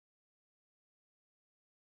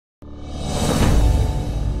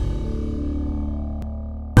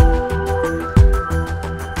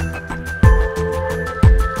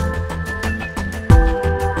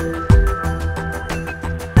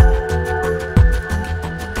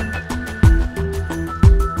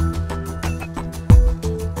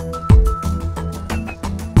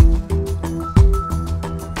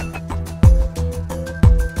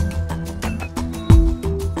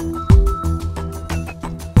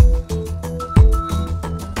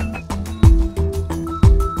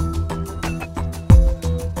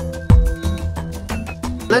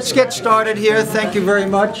Let's get started here. Thank you very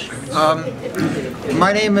much.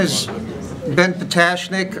 My name is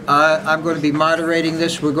Ptashnik. I'm going to be moderating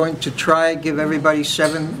this. We're going to try give everybody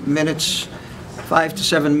 7 minutes, 5 to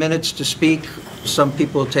 7 minutes to speak. Some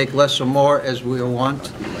people will take less or more as we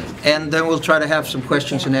want. And then we'll try to have some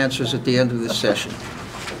questions and answers at the end of this session.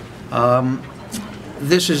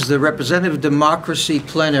 This is the Representative Democracy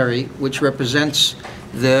Plenary, which represents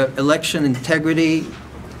the election integrity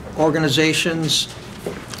organizations,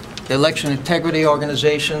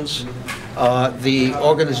 the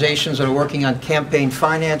organizations that are working on campaign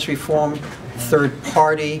finance reform, third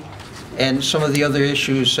party, and some of the other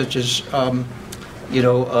issues such as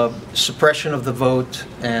suppression of the vote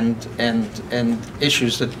and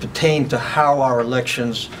issues that pertain to how our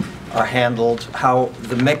elections are handled, how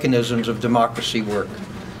the mechanisms of democracy work.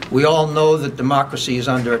 We all know that democracy is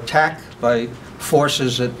under attack by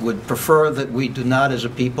forces that would prefer that we do not, as a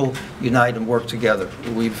people, unite and work together.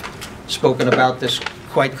 We've spoken about this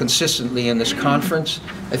quite consistently in this conference.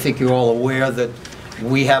 I think you're all aware that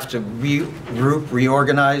we have to regroup,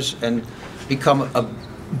 reorganize, and become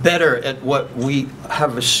better at what we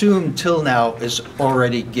have assumed till now is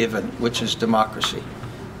already given, which is democracy.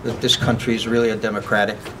 That this country is really a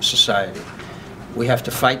democratic society. We have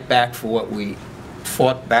to fight back for what we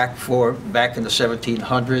fought back in the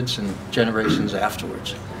 1700s and generations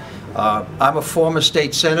afterwards. I'm a former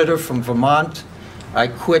state senator from Vermont. I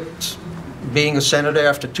quit being a senator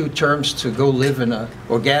after 2 terms to go live in an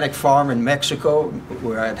organic farm in Mexico,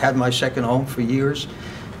 where I had had my second home for years.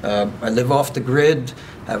 I live off the grid,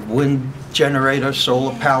 have wind generator,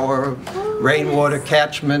 solar power, rainwater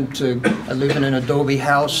catchment. I live in an adobe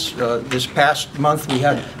house. This past month we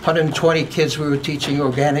had 120 kids we were teaching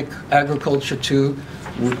organic agriculture to.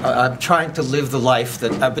 I'm trying to live the life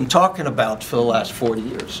that I've been talking about for the last 40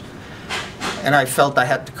 years. And I felt I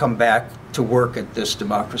had to come back to work at this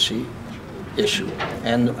democracy issue.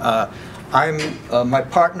 And my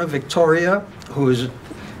partner Victoria, who is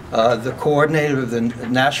the coordinator of the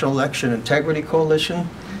National Election Integrity Coalition,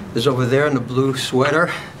 is over there in the blue sweater.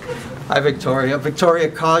 Hi, Victoria. Victoria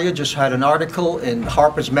Collier just had an article in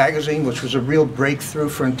Harper's Magazine, which was a real breakthrough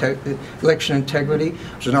for election integrity.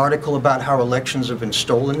 It was an article about how elections have been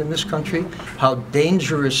stolen in this country, how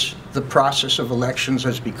dangerous the process of elections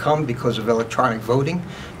has become because of electronic voting,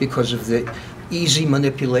 because of the easy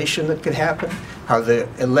manipulation that could happen, how the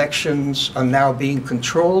elections are now being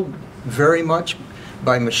controlled very much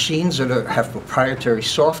by machines that have proprietary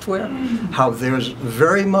software, how there's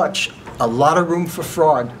very much a lot of room for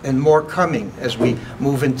fraud and more coming as we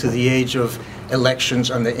move into the age of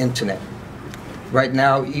elections on the internet. Right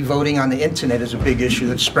now, e-voting on the internet is a big issue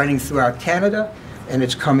that's spreading throughout Canada, and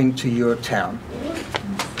it's coming to your town.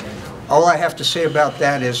 All I have to say about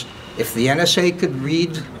that is, if the NSA could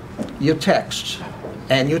read your texts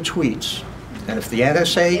and your tweets, and if the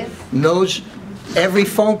NSA knows every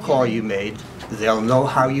phone call you made, they'll know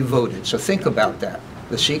how you voted. So think about that.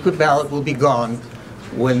 The secret ballot will be gone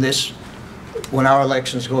when our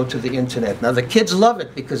elections go to the internet. Now the kids love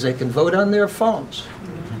it because they can vote on their phones,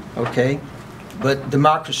 okay? But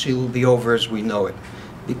democracy will be over as we know it,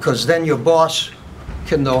 because then your boss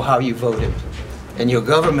can know how you voted, and your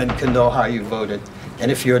government can know how you voted. And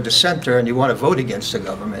if you're a dissenter and you want to vote against the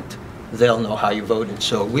government, they'll know how you voted.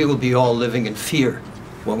 So we will be all living in fear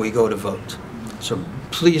when we go to vote. So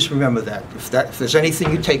please remember that, if there's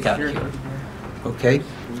anything you take out here, okay?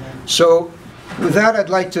 So with that, I'd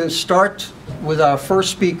like to start with our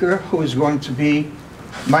first speaker, who is going to be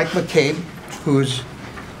Mike McCabe, who's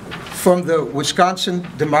from the Wisconsin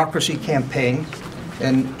Democracy Campaign,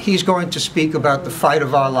 and he's going to speak about the fight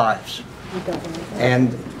of our lives.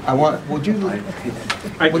 And you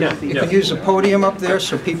can use the podium up there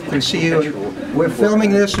so people can see you. We're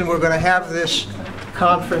filming this, and we're going to have this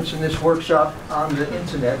conference and this workshop on the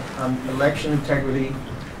internet on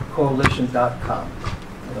electionintegritycoalition.com.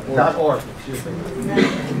 .org, excuse me.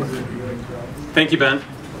 Thank you, Ben,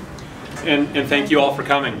 and thank you all for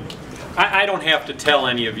coming. I don't have to tell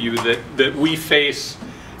any of you that we face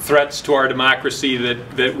threats to our democracy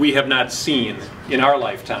that we have not seen in our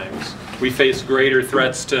lifetimes. We face greater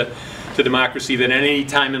threats to democracy than any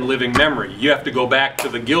time in living memory. You have to go back to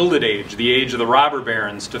the Gilded Age, the age of the robber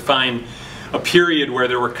barons, to find a period where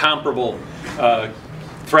there were comparable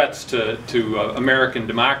threats to American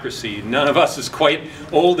democracy. None of us is quite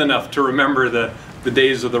old enough to remember the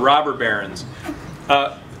days of the robber barons.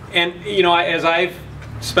 And as I've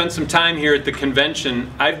spent some time here at the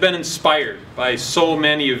convention, I've been inspired by so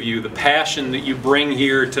many of you, the passion that you bring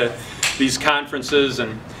here to these conferences,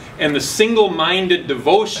 and the single-minded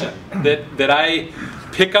devotion that I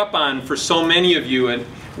pick up on for so many of you. And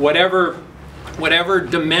whatever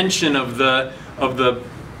dimension of the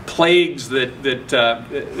plagues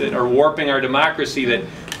that are warping our democracy,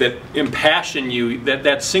 that impassion you,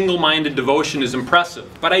 that single-minded devotion is impressive.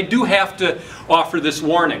 But I do have to offer this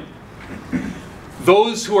warning.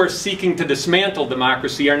 Those who are seeking to dismantle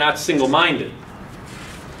democracy are not single-minded.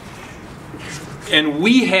 And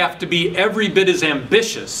we have to be every bit as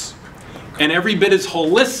ambitious and every bit as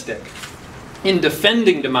holistic in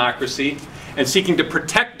defending democracy and seeking to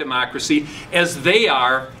protect democracy as they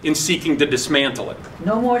are in seeking to dismantle it.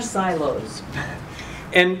 No more silos.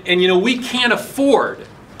 And you know, we can't afford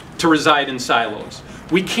to reside in silos.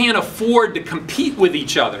 We can't afford to compete with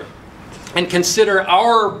each other and consider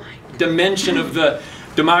our dimension of the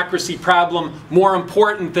democracy problem more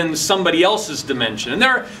important than somebody else's dimension. And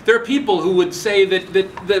there are people who would say that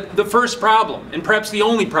the first problem, and perhaps the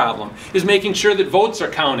only problem, is making sure that votes are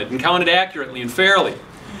counted and counted accurately and fairly.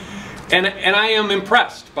 And I am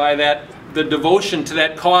impressed by the devotion to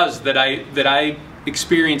that cause that I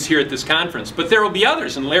experience here at this conference. But there will be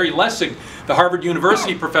others, and Larry Lessig, the Harvard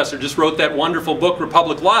University professor, just wrote that wonderful book,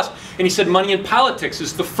 Republic Lost, and he said money in politics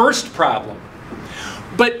is the first problem.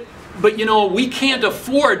 But you know, we can't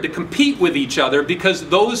afford to compete with each other, because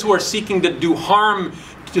those who are seeking to do harm,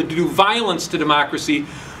 to do violence to democracy,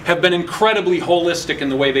 have been incredibly holistic in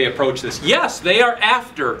the way they approach this. Yes, they are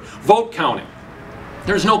after vote counting.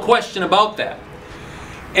 There's no question about that.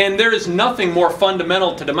 And there is nothing more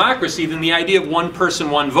fundamental to democracy than the idea of one person,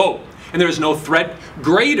 one vote. And there is no threat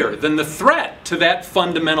greater than the threat to that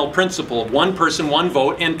fundamental principle of one person, one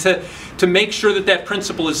vote. And to make sure that that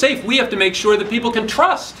principle is safe, we have to make sure that people can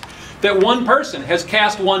trust that one person has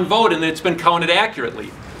cast one vote and that it's been counted accurately.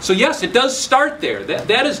 So yes, it does start there.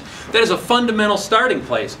 That is a fundamental starting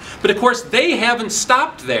place. But of course, they haven't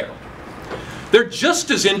stopped there. They're just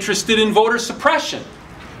as interested in voter suppression.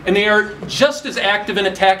 And they are just as active in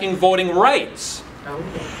attacking voting rights.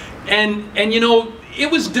 And you know, it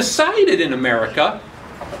was decided in America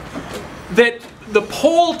that the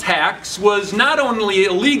poll tax was not only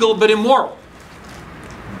illegal but immoral.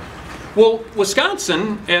 Well,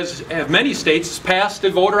 Wisconsin, as have many states, has passed a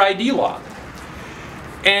voter ID law.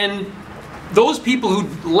 And those people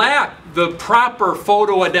who lack the proper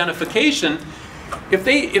photo identification, if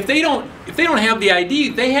they don't have the ID,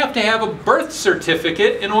 they have to have a birth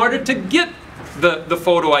certificate in order to get the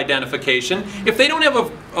photo identification. If they don't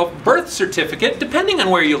have a birth certificate, depending on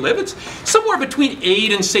where you live, it's somewhere between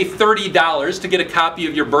 $8 and say $30 to get a copy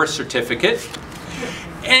of your birth certificate.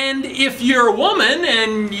 And if you're a woman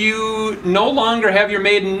and you no longer have your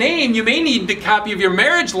maiden name, you may need a copy of your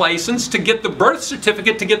marriage license to get the birth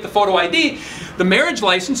certificate to get the photo ID. The marriage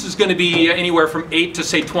license is going to be anywhere from $8 to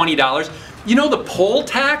say $20. You know, the poll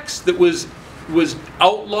tax that was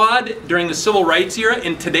outlawed during the civil rights era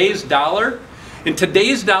in today's dollars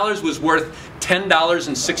was worth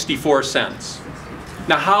 $10.64.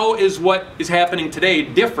 Now, how is what is happening today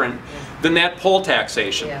different than that poll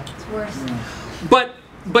taxation? Yeah, it's worse.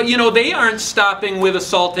 But you know, they aren't stopping with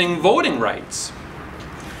assaulting voting rights,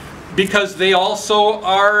 because they also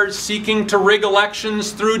are seeking to rig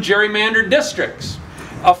elections through gerrymandered districts.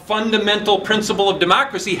 A fundamental principle of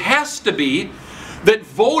democracy has to be that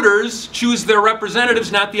voters choose their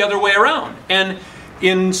representatives, not the other way around. And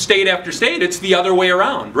in state after state, it's the other way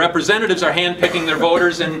around. Representatives are handpicking their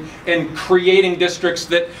voters and creating districts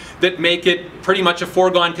that make it pretty much a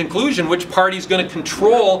foregone conclusion which party is going to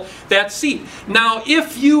control that seat. Now,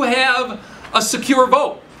 if you have a secure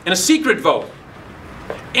vote and a secret vote,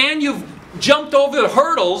 and you've jumped over the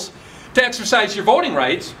hurdles to exercise your voting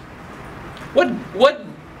rights, what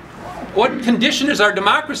condition is our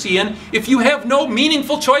democracy in if you have no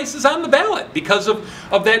meaningful choices on the ballot because of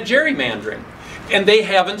that gerrymandering? And they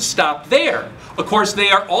haven't stopped there. Of course, they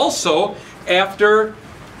are also after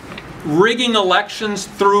rigging elections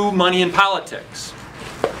through money in politics.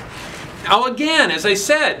 Now again, as I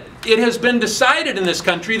said, it has been decided in this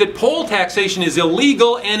country that poll taxation is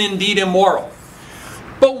illegal and indeed immoral.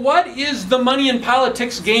 But what is the money in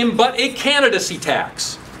politics game but a candidacy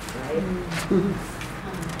tax?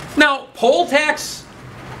 Now, poll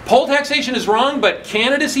taxation is wrong, but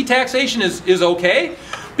candidacy taxation is okay?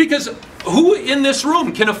 Because who in this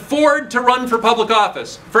room can afford to run for public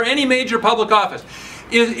office, for any major public office?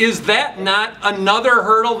 Is that not another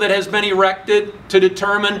hurdle that has been erected to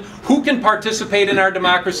determine who can participate in our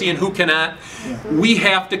democracy and who cannot? We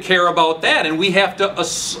have to care about that, and we have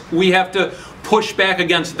to push back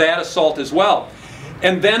against that assault as well.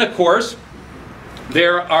 And then, of course,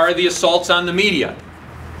 there are the assaults on the media.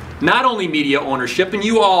 Not only media ownership, and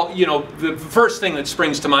you all, you know, the first thing that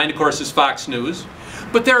springs to mind, of course, is Fox News.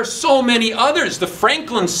 But there are so many others, the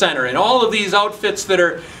Franklin Center and all of these outfits that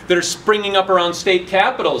are that are springing up around state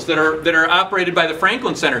capitals that are operated by the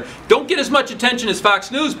Franklin Center don't get as much attention as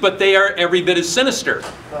Fox News, but they are every bit as sinister.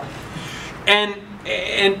 And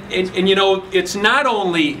you know, it's not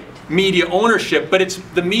only media ownership, but it's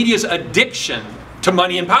the media's addiction to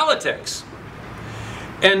money and politics.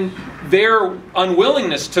 And their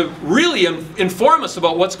unwillingness to really inform us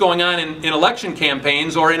about what's going on in election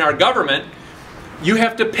campaigns or in our government. You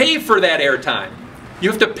have to pay for that airtime. You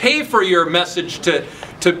have to pay for your message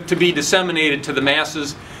to be disseminated to the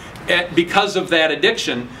masses because of that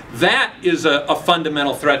addiction. That is a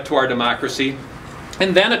fundamental threat to our democracy.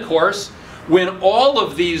 And then, of course, when all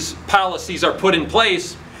of these policies are put in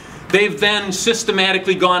place, they've then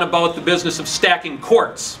systematically gone about the business of stacking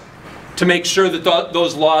courts to make sure that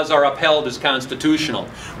those laws are upheld as constitutional.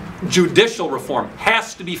 Judicial reform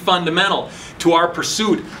has to be fundamental to our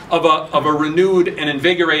pursuit of a renewed and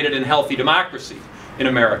invigorated and healthy democracy in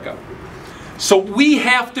America. So we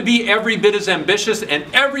have to be every bit as ambitious and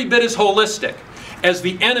every bit as holistic as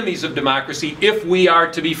the enemies of democracy if we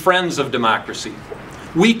are to be friends of democracy.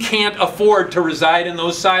 We can't afford to reside in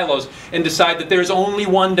those silos and decide that there's only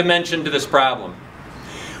one dimension to this problem.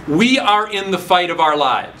 We are in the fight of our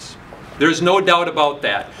lives. There's no doubt about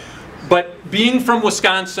that. But being from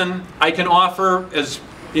Wisconsin, I can offer, as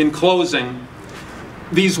in closing,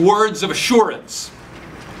 these words of assurance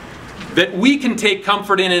that we can take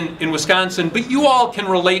comfort in Wisconsin, but you all can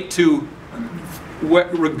relate to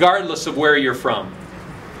regardless of where you're from.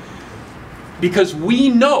 Because we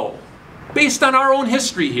know, based on our own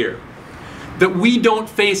history here, that we don't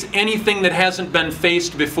face anything that hasn't been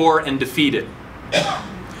faced before and defeated.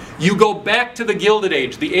 You go back to the Gilded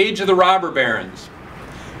Age, the age of the robber barons.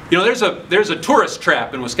 You know, there's a tourist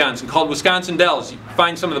trap in Wisconsin called Wisconsin Dells. You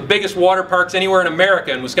find some of the biggest water parks anywhere in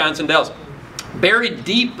America in Wisconsin Dells. Buried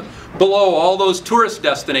deep below all those tourist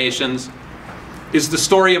destinations is the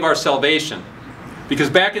story of our salvation. Because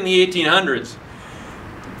back in the 1800s,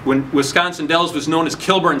 when Wisconsin Dells was known as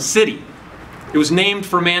Kilburn City, it was named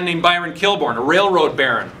for a man named Byron Kilbourne, a railroad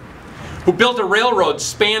baron, who built a railroad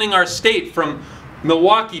spanning our state from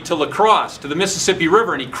Milwaukee to La Crosse to the Mississippi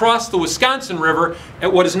River, and he crossed the Wisconsin River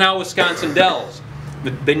at what is now Wisconsin Dells.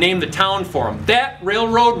 They named the town for him. That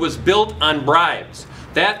railroad was built on bribes.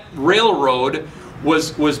 That railroad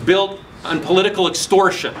was built on political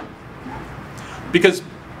extortion. Because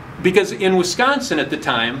in Wisconsin at the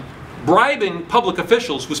time, bribing public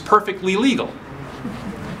officials was perfectly legal.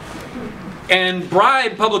 And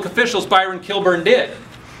bribe public officials, Byron Kilbourne did.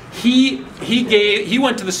 He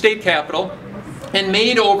went to the state capitol and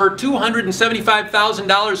made over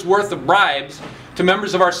 $275,000 worth of bribes to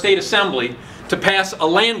members of our state assembly to pass a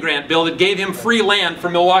land grant bill that gave him free land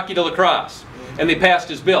from Milwaukee to La Crosse. And they passed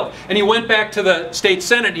his bill. And he went back to the state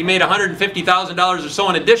senate. He made $150,000 or so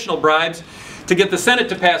in additional bribes to get the Senate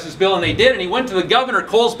to pass his bill, and they did. And he went to the governor,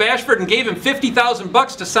 Coles Bashford, and gave him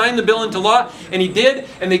 $50,000 to sign the bill into law, and he did.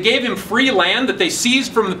 And they gave him free land that they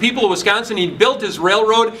seized from the people of Wisconsin. He built his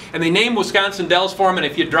railroad, and they named Wisconsin Dells for him. And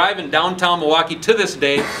if you drive in downtown Milwaukee to this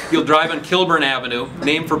day, you'll drive on Kilburn Avenue,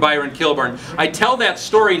 named for Byron Kilbourne. I tell that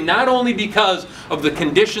story not only because of the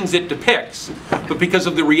conditions it depicts, but because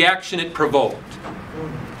of the reaction it provoked.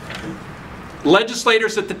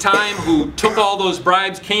 Legislators at the time who took all those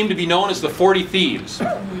bribes came to be known as the 40 Thieves.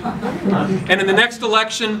 And in the next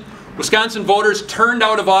election, Wisconsin voters turned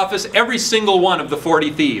out of office every single one of the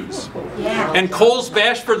 40 Thieves. And Coles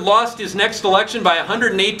Bashford lost his next election by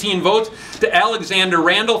 118 votes to Alexander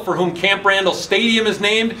Randall, for whom Camp Randall Stadium is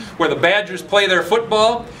named, where the Badgers play their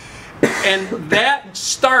football. And that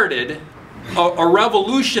started a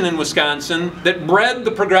revolution in Wisconsin that bred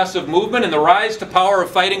the progressive movement and the rise to power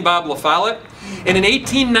of Fighting Bob La Follette. And in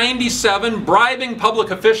 1897, bribing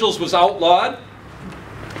public officials was outlawed.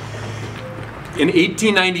 In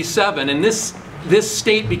 1897, and this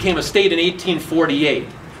state became a state in 1848.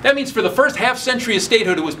 That means for the first half century of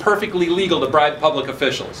statehood, it was perfectly legal to bribe public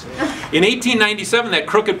officials. In 1897, that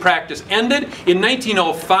crooked practice ended. In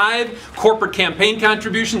 1905, corporate campaign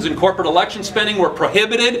contributions and corporate election spending were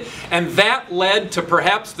prohibited, and that led to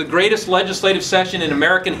perhaps the greatest legislative session in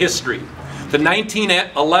American history, the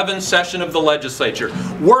 1911 session of the legislature.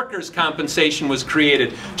 Workers' compensation was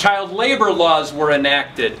created. Child labor laws were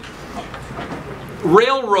enacted.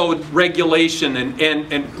 Railroad regulation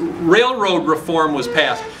and railroad reform was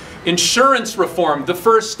passed. Insurance reform, the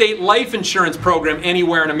first state life insurance program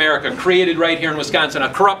anywhere in America, created right here in Wisconsin.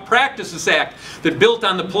 A Corrupt Practices Act that built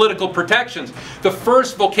on the political protections. The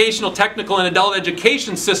first vocational, technical, and adult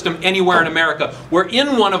education system anywhere in America. We're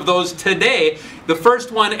in one of those today. The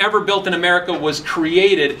first one ever built in America was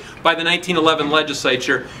created by the 1911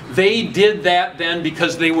 legislature. They did that then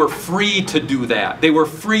because they were free to do that. They were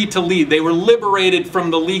free to lead. They were liberated from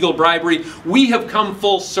the legal bribery. We have come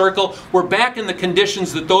full circle. We're back in the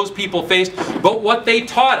conditions that those people faced. But what they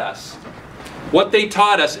taught us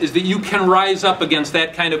is that you can rise up against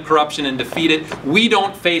that kind of corruption and defeat it. We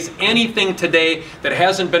don't face anything today that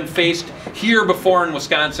hasn't been faced here before in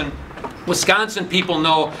Wisconsin. Wisconsin people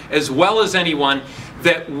know as well as anyone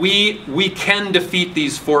that we can defeat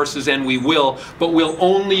these forces, and we will, but we'll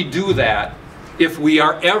only do that if we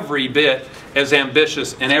are every bit as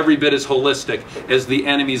ambitious and every bit as holistic as the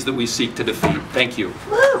enemies that we seek to defeat. Thank you.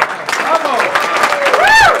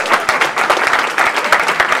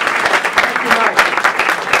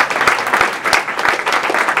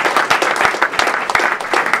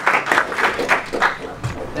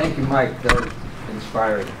 Thank you, Mike. Very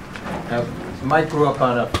inspiring. Mike grew up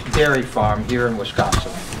on a dairy farm here in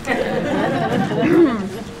Wisconsin.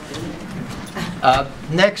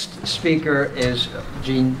 Next speaker is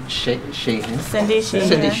Jean Sheehan. Cindy Sheehan.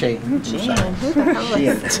 Cindy Sheehan. Jean. Who the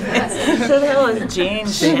hell is Jean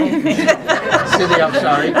Sheehan? Cindy, I'm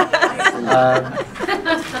sorry.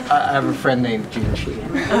 I have a friend named Jean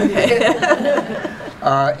Sheehan. Okay.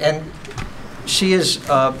 And she is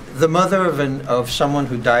the mother of someone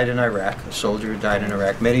who died in Iraq, a soldier who died in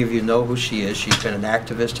Iraq. Many of you know who she is. She's been an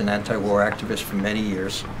activist, an anti-war activist for many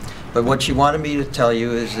years. But what she wanted me to tell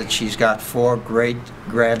you is that she's got 4 great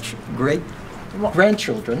grandchildren.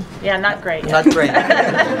 Yeah, not great. Not great. She's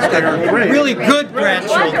got really good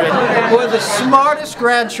grandchildren who are the smartest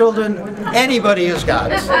grandchildren anybody has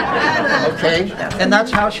got. Okay? And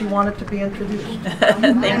that's how she wanted to be introduced.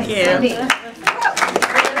 Thank you.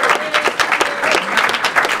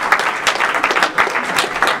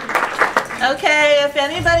 Okay, if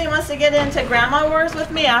anybody wants to get into grandma wars with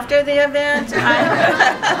me after the event,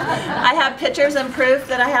 I have pictures and proof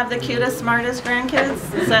that I have the cutest, smartest grandkids.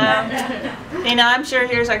 So, you know, I'm sure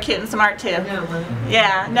yours are cute and smart too.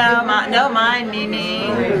 Yeah, no, mine, Mimi.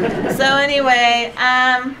 So anyway,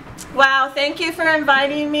 wow, thank you for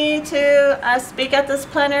inviting me to speak at this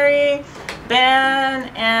plenary. Ben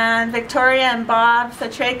and Victoria and Bob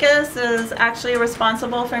Fitrakis is actually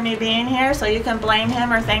responsible for me being here, so you can blame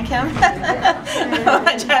him or thank him,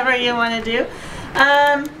 whichever you want to do.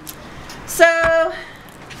 So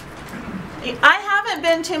I haven't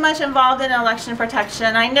been too much involved in election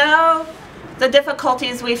protection. I know the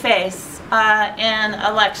difficulties we face in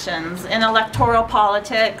elections, in electoral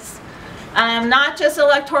politics. Not just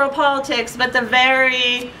electoral politics, but the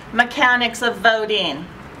very mechanics of voting.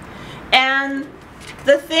 And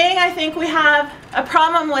the thing I think we have a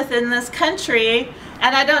problem with in this country,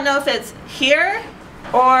 and I don't know if it's here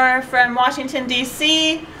or from Washington,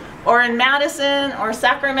 D.C., or in Madison or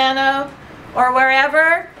Sacramento or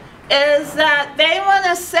wherever, is that they want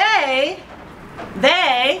to say,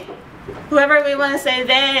 whoever we want to say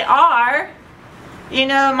they are, you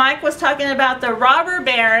know, Mike was talking about the robber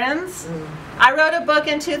barons. I wrote a book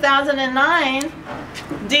in 2009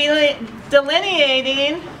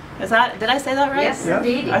 delineating, did I say that right? Yes,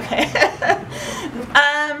 indeed. Okay.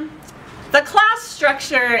 The class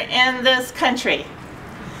structure in this country.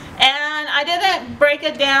 And I didn't break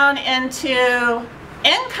it down into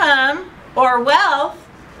income or wealth.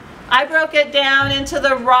 I broke it down into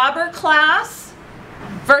the robber class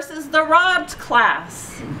versus the robbed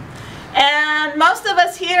class. And most of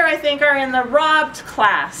us here, I think, are in the robbed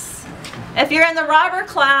class. If you're in the robber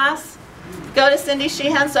class, go to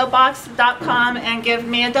cindysheehansoapbox.com and give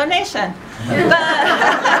me a donation. But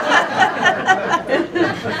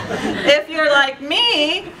if you're like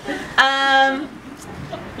me,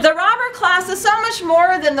 the robber class is so much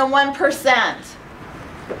more than the 1%.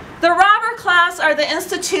 The robber class are the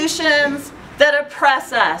institutions that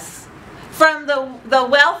oppress us, from the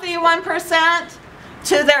wealthy 1%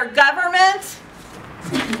 to their government.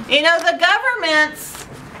 You know, the governments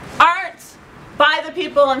aren't by the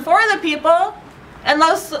people and for the people,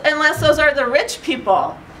 unless those are the rich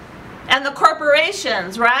people and the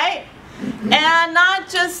corporations, right? And not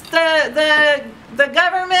just the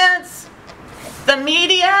governments, the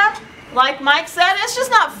media, like Mike said, it's just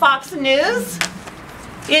not Fox News.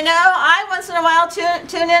 You know, I once in a while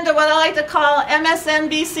tune into what I like to call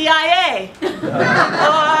MSNBCIA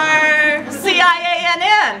or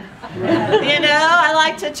CIANN. You know, I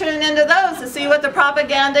like to tune into those to see what the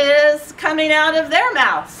propaganda is coming out of their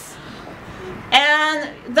mouths. And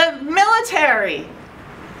the military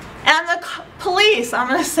and the police, I'm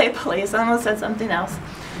going to say police, I almost said something else.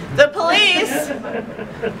 The police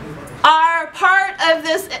are part of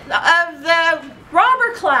the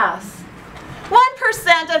robber class.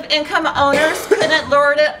 1% of income owners couldn't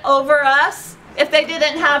lord it over us if they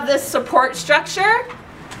didn't have this support structure.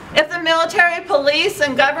 If the military, police,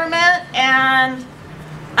 and government and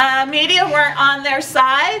media weren't on their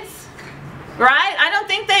sides, right? I don't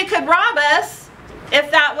think they could rob us if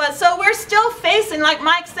that was. So we're still facing, like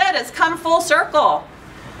Mike said, it's come full circle.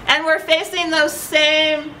 And we're facing those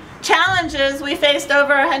same challenges we faced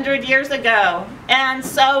over 100 years ago, and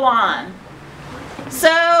so on. So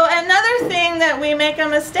another thing that we make a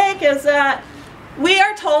mistake is that we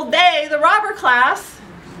are told they, the robber class,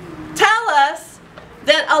 tell us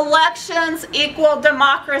that elections equal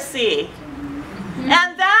democracy.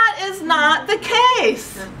 And that is not the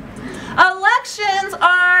case. Elections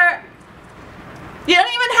are, you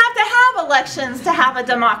don't even have to have elections to have a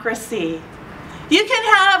democracy. You can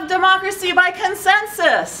have democracy by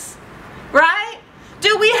consensus, right?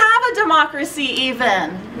 Do we have a democracy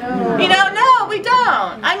even? No. You know, no, we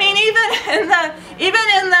don't. I mean, even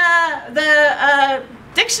in the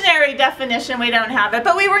dictionary definition, we don't have it.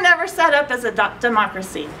 But we were never set up as a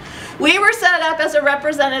democracy. We were set up as a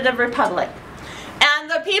representative republic. And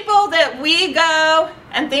the people that we go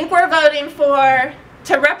and think we're voting for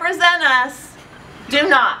to represent us do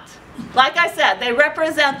not. Like I said, they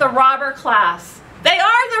represent the robber class. They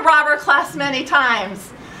are the robber class many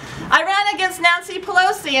times. I ran against Nancy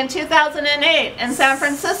Pelosi in 2008 in San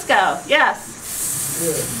Francisco.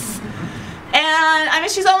 Yes. And I mean,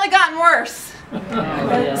 she's only gotten worse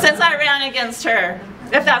since I ran against her,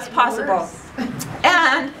 if that's possible.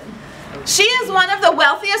 And she is one of the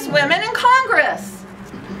wealthiest women in Congress.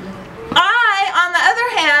 I, on the other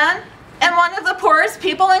hand, am one of the poorest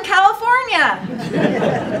people in California.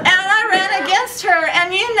 And I ran against her,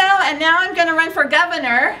 and you know, and now I'm going to run for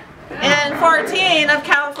governor in 2014 of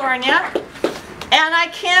California. And I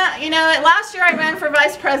can't, you know, last year I ran for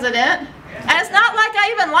vice president, and it's not like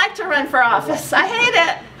I even like to run for office. I hate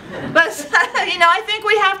it. But, you know, I think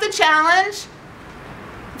we have to challenge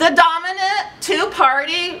the dominant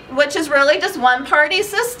two-party, which is really just one-party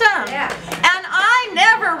system. Yeah. And I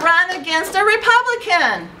never run against a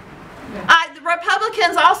Republican. The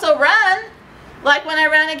Republicans also run. Like when I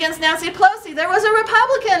ran against Nancy Pelosi, there was a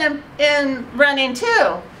Republican in running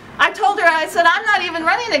too. I told her, I said, I'm not even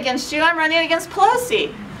running against you, I'm running against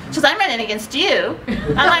Pelosi. She says, I'm running against you.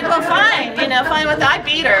 I'm like, well, fine, you know, fine with that. I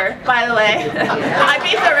beat her, by the way. I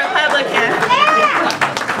beat the Republican.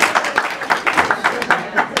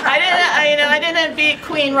 I didn't beat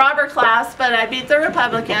Queen Robber class, but I beat the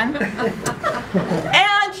Republican.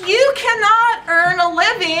 And you cannot earn a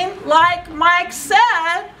living, like Mike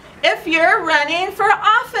said, if you're running for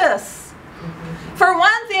office. For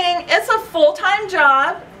one thing, it's a full-time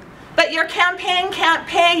job, but your campaign can't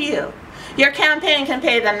pay you. Your campaign can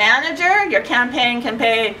pay the manager, your campaign can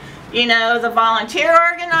pay, you know, the volunteer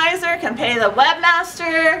organizer, can pay the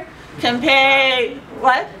webmaster, can pay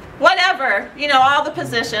whatever, you know, all the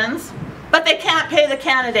positions, but they can't pay the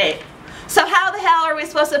candidate. So how the hell are we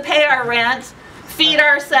supposed to pay our rent, feed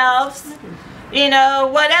ourselves, you know,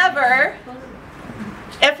 whatever,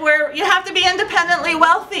 if you have to be independently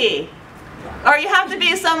wealthy. Or you have to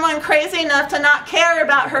be someone crazy enough to not care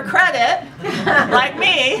about her credit, like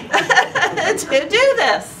me, to do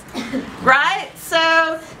this, right?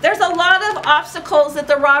 So there's a lot of obstacles that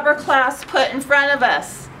the robber class put in front of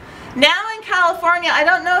us. Now in California, I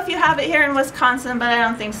don't know if you have it here in Wisconsin, but I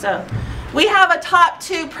don't think so. We have a top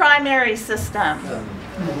 2 primary system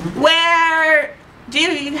where, do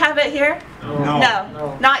you have it here?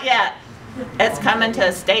 No, not yet. It's coming to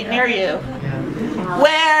a state near you.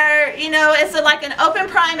 Where, you know, it's like an open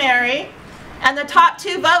primary, and the top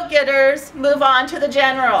 2 vote getters move on to the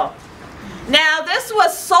general. Now, this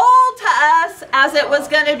was sold to us as it was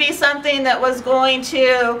going to be something that was going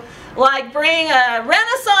to, like, bring a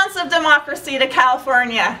renaissance of democracy to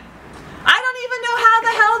California. I don't even know how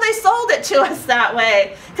the hell they sold it to us that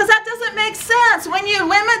way, because that doesn't make sense. When you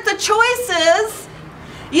limit the choices,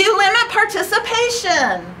 you limit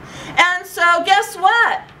participation. And so, guess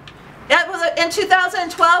what? In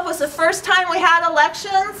 2012 was the first time we had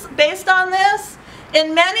elections based on this.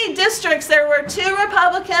 In many districts, there were 2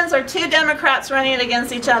 Republicans or 2 Democrats running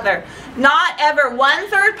against each other. Not ever one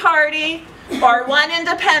third party or one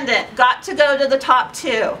independent got to go to the top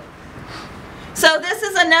 2. So this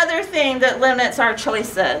is another thing that limits our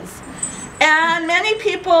choices. And many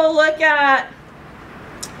people look at,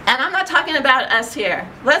 and I'm not talking about us here.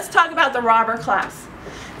 Let's talk about the robber class.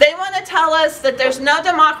 They want to tell us that there's no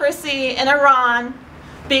democracy in Iran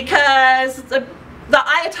because the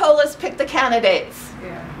Ayatollahs pick the candidates.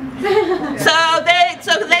 Yeah. So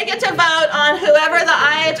they get to vote on whoever the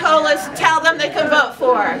Ayatollahs tell them they can vote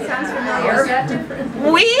for. Sounds familiar. Is that different?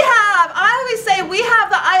 I always say we have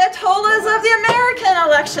the Ayatollahs of the American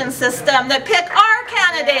election system that pick our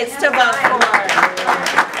candidates to vote for.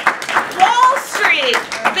 Wall Street,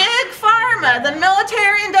 Big Pharma, the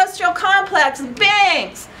military-industrial complex,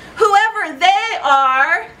 banks, whoever they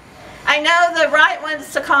are. I know the right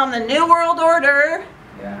wants to call them the New World Order.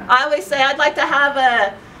 I always say I'd like to have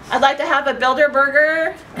a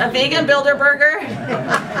Bilderburger, a vegan Bilderburger,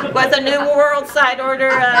 with a New World side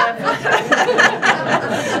order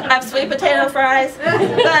of sweet potato fries.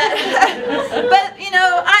 But you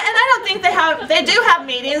know, I don't think they do have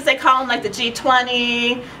meetings. They call them like the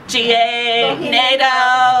G20, GA,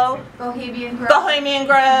 NATO, Bohemian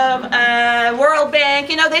Grove, World Bank.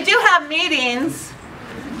 You know, they do have meetings.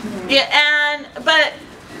 Yeah, but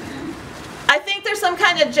I think there's some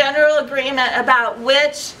kind of general agreement about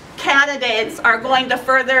which candidates are going to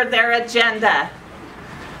further their agenda,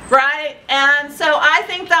 right? And so I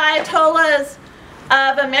think the Ayatollahs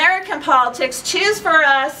of American politics choose for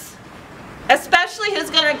us, especially who's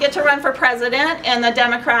going to get to run for president in the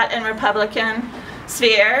Democrat and Republican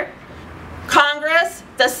sphere, Congress,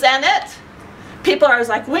 the Senate. People are always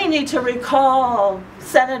like, we need to recall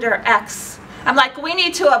Senator X. I'm like, we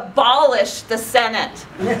need to abolish the Senate.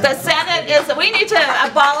 The Senate we need to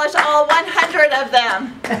abolish all 100 of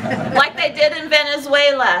them, like they did in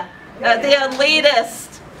Venezuela, the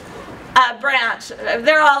elitist branch.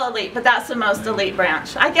 They're all elite, but that's the most elite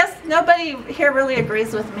branch. I guess nobody here really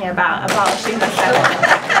agrees with me about abolishing the Senate.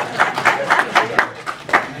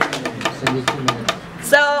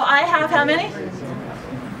 So I have how many?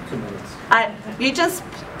 2 minutes. You just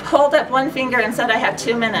pulled up one finger and said I have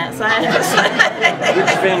 2 minutes.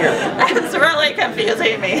 Which finger? It's really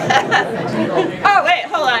confusing me. Oh wait,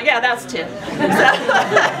 hold on. Yeah, that's 2.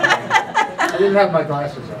 I didn't have my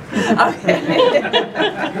glasses on. Okay.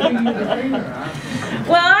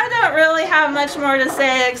 Well, I don't really have much more to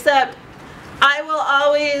say except I will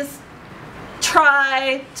always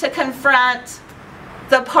try to confront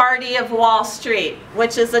the party of Wall Street,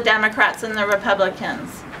 which is the Democrats and the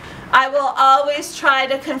Republicans. I will always try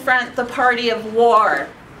to confront the party of war.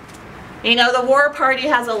 You know, the war party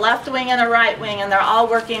has a left wing and a right wing, and they're all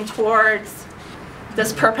working towards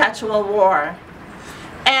this perpetual war.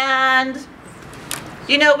 And,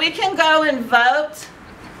 you know, we can go and vote,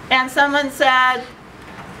 and someone said,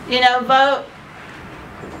 you know, vote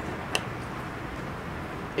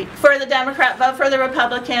for the Democrat, vote for the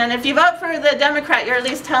Republican. If you vote for the Democrat, you're at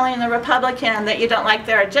least telling the Republican that you don't like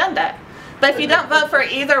their agenda. But if you don't vote for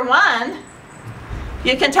either one,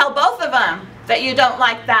 you can tell both of them that you don't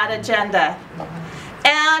like that agenda.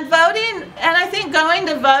 And voting, and I think going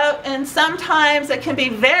to vote, and sometimes it can be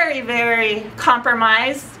very, very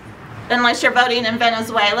compromised, unless you're voting in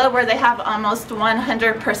Venezuela, where they have almost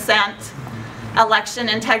 100% election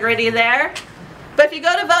integrity there. But if you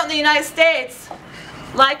go to vote in the United States,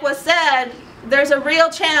 like was said, there's a real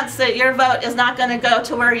chance that your vote is not going to go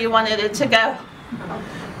to where you wanted it to go.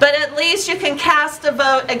 But at least you can cast a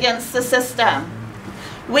vote against the system.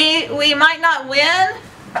 We might not win,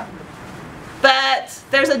 but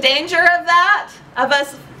there's a danger of that, of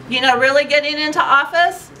us, you know, really getting into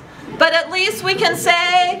office. But at least we can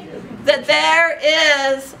say that there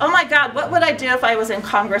is, oh my God, what would I do if I was in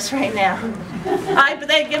Congress right now?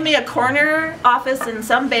 They'd give me a corner office in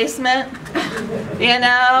some basement, you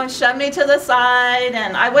know, shove me to the side,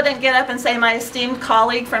 and I wouldn't get up and say my esteemed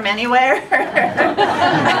colleague from anywhere.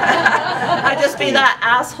 I'd just be that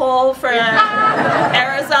asshole from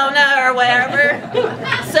Arizona or wherever.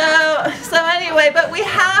 So anyway, but we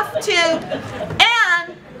have to,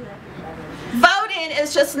 and voting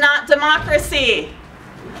is just not democracy.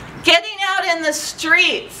 Getting out in the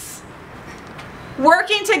streets,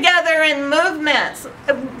 working together in movements,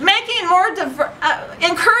 making more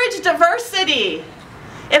encourage diversity.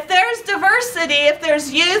 If there's diversity, if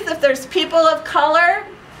there's youth, if there's people of color,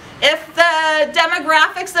 if the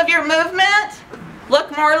demographics of your movement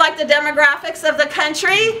look more like the demographics of the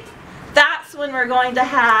country, that's when we're going to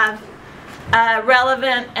have a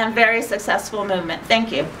relevant and very successful movement.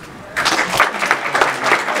 Thank you.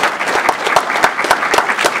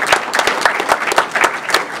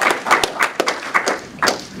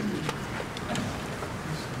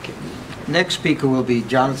 Next speaker will be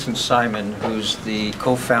Jonathan Simon, who's the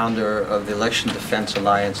co-founder of the Election Defense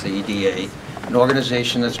Alliance, the EDA, an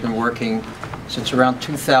organization that's been working since around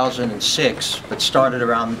 2006, but started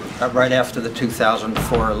around right after the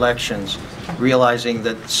 2004 elections, realizing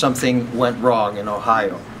that something went wrong in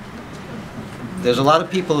Ohio. There's a lot of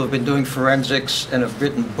people who have been doing forensics and have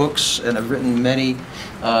written books and have written many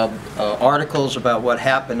articles about what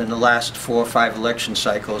happened in the last 4 or 5 election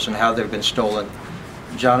cycles and how they've been stolen.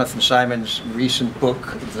 Jonathan Simon's recent book,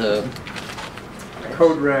 the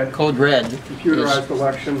Code Red, Computerized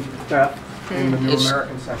Election Theft in the New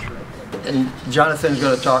American Century. And Jonathan's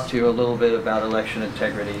going to talk to you a little bit about election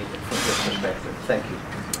integrity from this perspective. Thank you.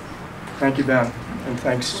 Thank you, Ben, and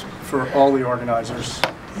thanks for all the organizers.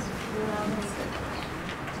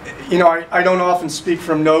 You know, I don't often speak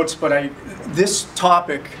from notes, but this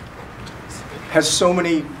topic has so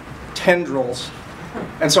many tendrils.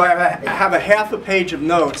 And so I have a half a page of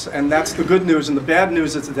notes, and that's the good news. And the bad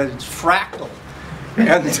news is that it's fractal.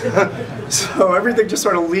 And so everything just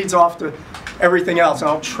sort of leads off to everything else. And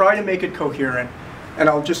I'll try to make it coherent. And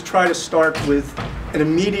I'll just try to start with an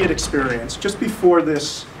immediate experience. Just before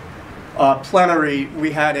this plenary,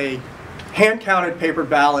 we had a hand-counted paper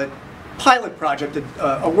ballot pilot project,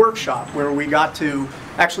 a workshop, where we got to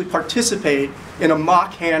actually participate in a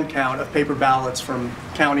mock hand count of paper ballots from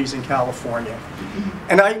counties in California.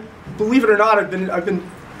 And believe it or not, I've been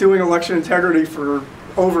doing election integrity for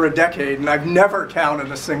over a decade, and I've never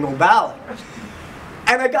counted a single ballot.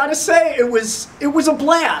 And I got to say, it was a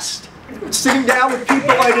blast. Sitting down with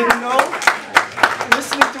people I didn't know,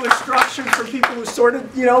 listening to instructions from people who sort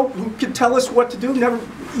of, who could tell us what to do. Never,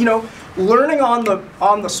 learning on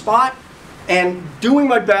the spot and doing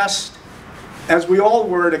my best, as we all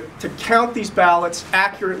were, to count these ballots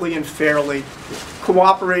accurately and fairly,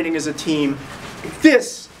 cooperating as a team.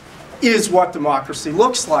 This is what democracy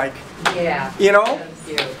looks like. Yeah.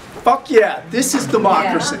 Fuck yeah, this is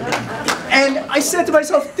democracy. Yeah. And I said to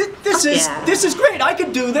myself, this is great. I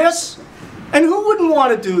could do this. And who wouldn't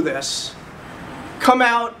want to do this? Come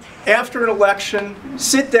out after an election,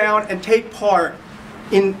 sit down and take part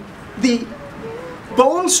in the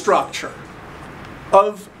bone structure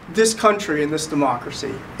of this country and this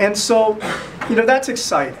democracy. And so, that's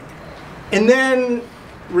exciting. And then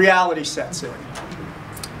reality sets in.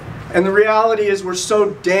 And the reality is we're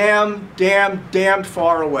so damned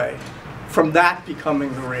far away from that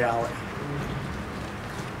becoming the reality.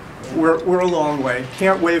 We're a long way.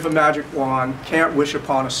 Can't wave a magic wand, can't wish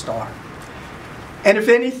upon a star. And if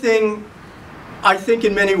anything, I think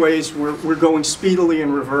in many ways we're going speedily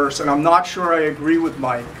in reverse, and I'm not sure I agree with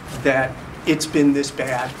Mike that it's been this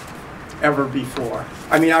bad ever before.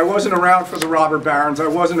 I mean, I wasn't around for the robber barons. I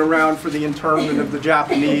wasn't around for the internment of the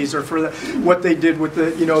Japanese or for what they did with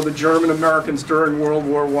the German Americans during World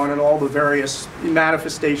War I and all the various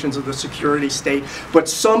manifestations of the security state. But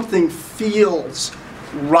something feels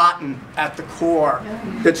rotten at the core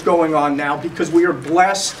that's going on now, because we are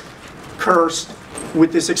blessed, cursed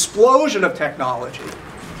with this explosion of technology,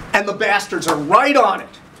 and the bastards are right on it,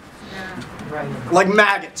 like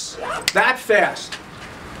maggots, that fast,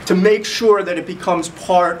 to make sure that it becomes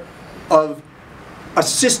part of a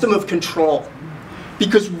system of control.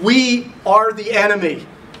 Because we are the enemy.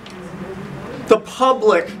 The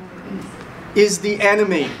public is the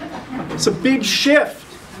enemy. It's a big shift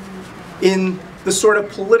in the sort of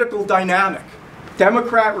political dynamic.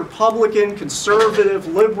 Democrat, Republican, conservative,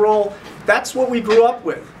 liberal, that's what we grew up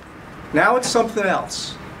with. Now it's something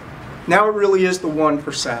else. Now it really is the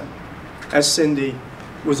 1%, as Cindy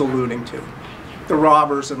was alluding to. The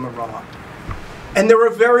robbers and the robbed. And they're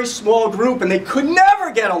a very small group, and they could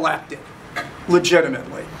never get elected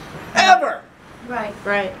legitimately. Ever. Right.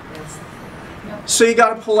 Yes. So you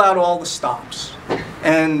got to pull out all the stops.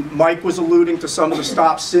 And Mike was alluding to some of the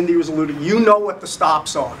stops. Cindy was alluding. You know what the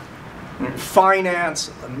stops are.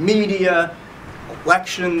 Finance, the media,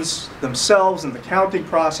 elections themselves, and the counting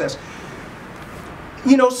process.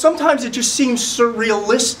 Sometimes it just seems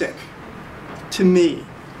surrealistic to me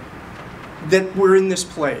that we're in this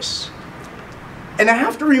place. And I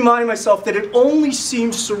have to remind myself that it only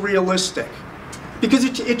seems surrealistic because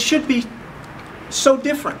it should be so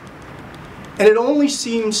different. And it only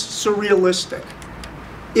seems surrealistic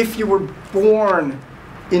if you were born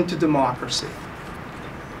into democracy.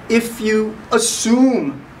 If you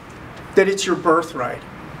assume that it's your birthright,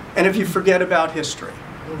 and if you forget about history.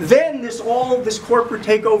 Then all this corporate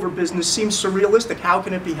takeover business seems surrealistic. How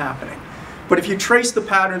can it be happening? But if you trace the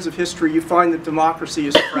patterns of history, you find that democracy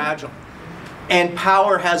is fragile. And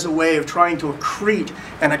power has a way of trying to accrete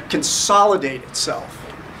and consolidate itself,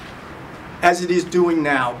 as it is doing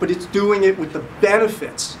now. But it's doing it with the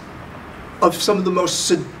benefits of some of the most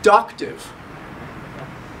seductive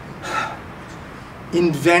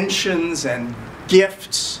inventions and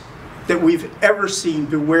gifts that we've ever seen.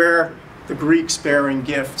 Beware the Greeks bearing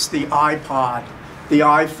gifts, the iPod, the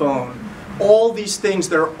iPhone. All these things,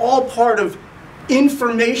 they're all part of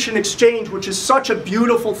information exchange, which is such a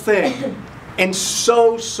beautiful thing, and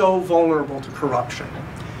so vulnerable to corruption.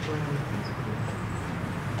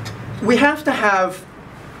 We have to have,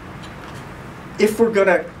 if we're going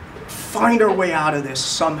to find our way out of this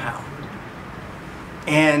somehow,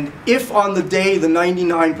 and if on the day the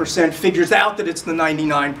 99% figures out that it's the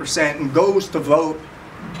 99% and goes to vote,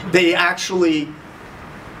 they actually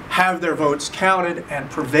have their votes counted and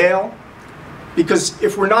prevail. Because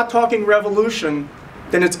if we're not talking revolution,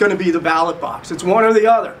 then it's going to be the ballot box. It's one or the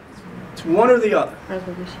other. It's one or the other.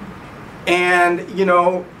 Revolution. And, you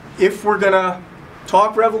know, if we're going to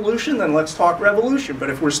talk revolution, then let's talk revolution. But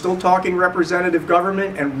if we're still talking representative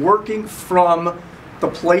government and working from the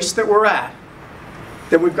place that we're at,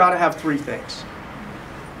 then we've got to have three things.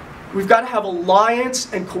 We've got to have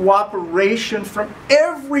alliance and cooperation from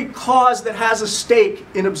every cause that has a stake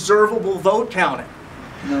in observable vote counting.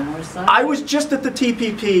 No more side. I was just at the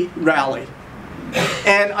TPP rally,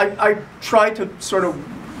 and I tried to sort of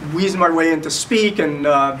wheeze my way in to speak, and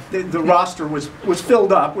the roster was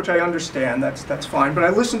filled up, which I understand, that's fine. But I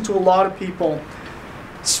listened to a lot of people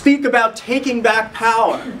speak about taking back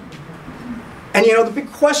power. And you know, the big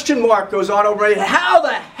question mark goes on over it. How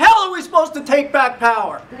the hell are we supposed to take back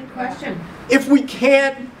power? Good question. If we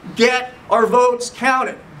can't get our votes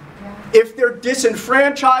counted. If they're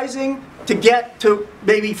disenfranchising to get to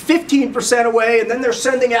maybe 15% away, and then they're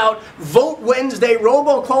sending out Vote Wednesday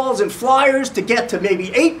robocalls and flyers to get to maybe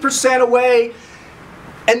 8% away,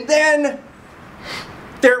 and then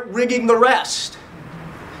they're rigging the rest.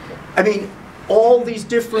 I mean, all these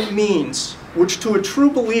different means, which to a true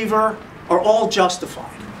believer are all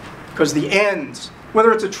justified. Because the ends,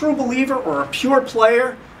 whether it's a true believer or a pure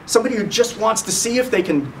player, somebody who just wants to see if they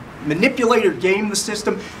can manipulate or game the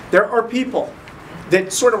system, there are people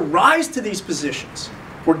that sort of rise to these positions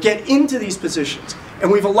or get into these positions. And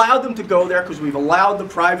we've allowed them to go there because we've allowed the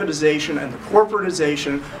privatization and the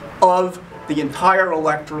corporatization of the entire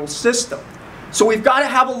electoral system. So we've got to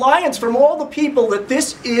have alliance from all the people that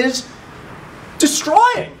this is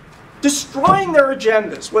destroying their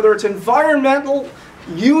agendas, whether it's environmental,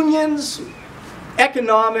 unions,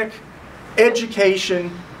 economic, education,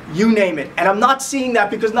 you name it. And I'm not seeing that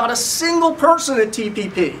because not a single person at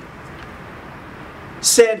TPP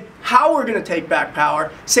said how we're going to take back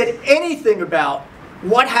power, said anything about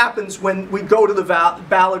what happens when we go to the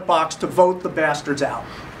ballot box to vote the bastards out.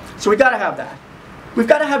 So we've got to have that. We've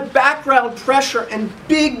got to have background pressure and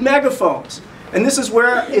big megaphones. And this is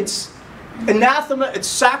where it's anathema, it's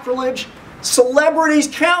sacrilege. Celebrities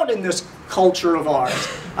count in this culture of ours.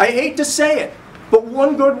 I hate to say it, but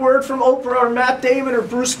one good word from Oprah or Matt Damon or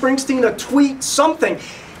Bruce Springsteen, a tweet, something,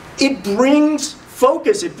 it brings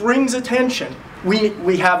focus, it brings attention.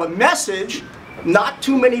 We have a message. Not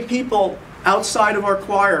too many people outside of our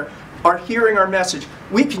choir are hearing our message.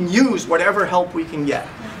 We can use whatever help we can get.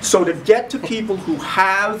 So to get to people who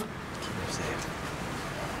have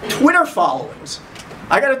Twitter followings,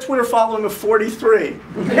 I got a Twitter following of 43.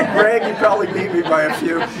 Greg, you probably beat me by a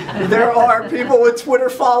few. There are people with Twitter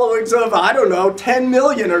followings of, I don't know, 10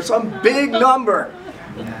 million or some big number.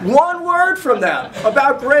 One word from them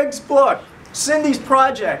about Greg's book, Cindy's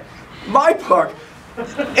project, my book,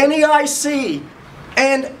 NEIC,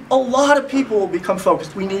 and a lot of people will become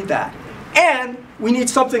focused. We need that. And we need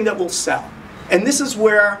something that will sell. And this is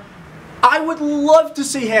where I would love to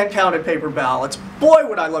see hand-counted paper ballots. Boy,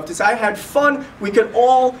 would I love to see. I had fun. We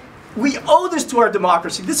owe this to our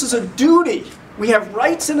democracy. This is a duty. We have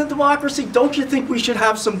rights in a democracy. Don't you think we should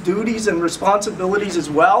have some duties and responsibilities as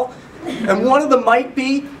well? And one of them might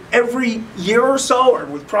be every year or so, or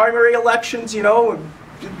with primary elections, you know,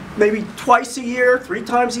 maybe twice a year, 3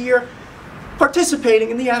 times a year,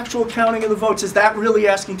 participating in the actual counting of the votes. Is that really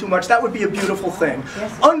asking too much? That would be a beautiful thing.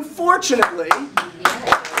 Yes. Unfortunately,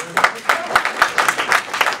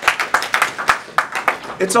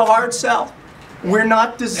 it's a hard sell. We're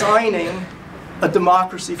not designing a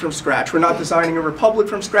democracy from scratch. We're not designing a republic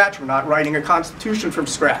from scratch. We're not writing a constitution from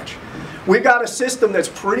scratch. We've got a system that's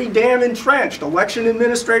pretty damn entrenched. Election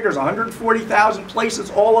administrators, 140,000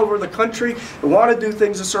 places all over the country that want to do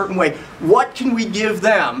things a certain way. What can we give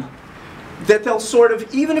them that they'll sort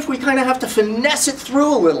of, even if we kind of have to finesse it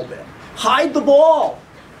through a little bit, hide the ball,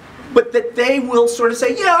 but that they will sort of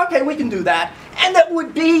say, yeah, okay, we can do that, and that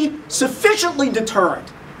would be sufficiently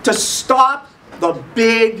deterrent to stop the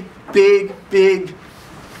big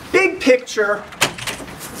picture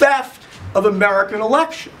theft of American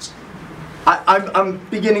elections. I'm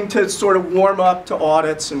beginning to sort of warm up to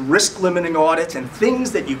audits and risk-limiting audits and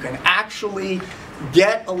things that you can actually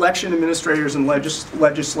get election administrators and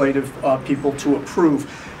legislative people to approve.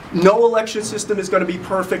 No election system is going to be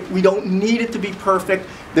perfect. We don't need it to be perfect.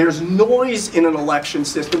 There's noise in an election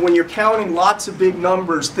system. When you're counting lots of big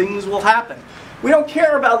numbers, things will happen. We don't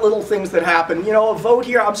care about little things that happen. You know, a vote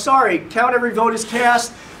here, I'm sorry, count every vote is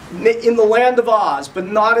cast in the land of Oz, but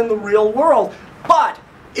not in the real world. But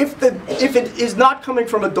if it is not coming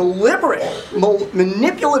from a deliberate,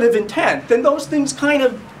 manipulative intent, then those things kind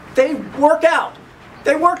of, they work out.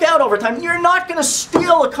 They work out over time. You're not going to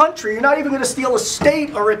steal a country. You're not even going to steal a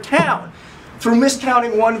state or a town through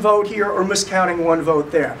miscounting one vote here or miscounting one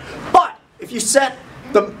vote there. But if you set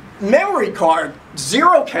the memory card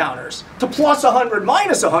zero counters to plus 100,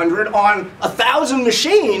 minus 100 on 1,000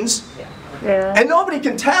 machines, and nobody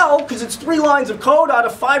can tell because it's 3 lines of code out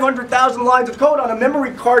of 500,000 lines of code on a memory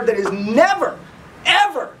card that is never,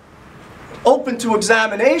 ever open to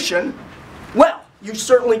examination, well, you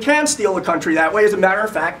certainly can steal a country that way. As a matter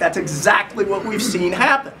of fact, that's exactly what we've seen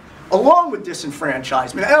happen. Along with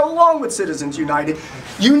disenfranchisement and along with Citizens United,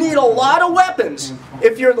 you need a lot of weapons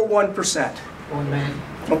if you're the 1%.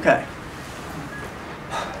 Okay.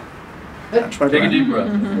 Take a deep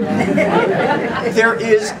breath.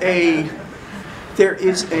 There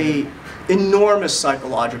is a enormous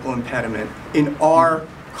psychological impediment in our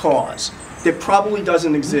cause that probably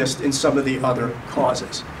doesn't exist in some of the other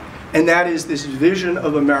causes. And that is this vision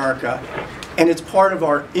of America, and it's part of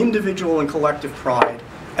our individual and collective pride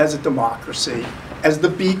as a democracy, as the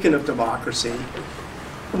beacon of democracy.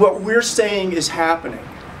 What we're saying is happening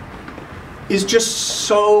is just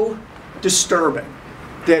so disturbing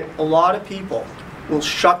that a lot of people will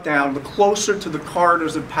shut down. The closer to the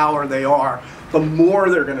corridors of power they are, the more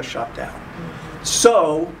they're going to shut down.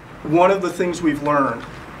 So one of the things we've learned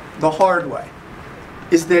the hard way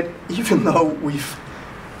is that even though we've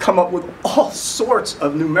come up with all sorts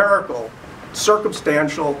of numerical,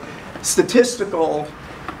 circumstantial, statistical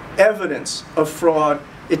evidence of fraud,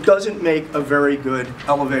 it doesn't make a very good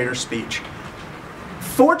elevator speech.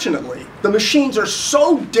 Fortunately, the machines are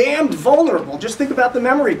so damned vulnerable. Just think about the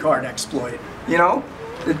memory card exploit, you know?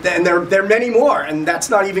 And there are many more, and that's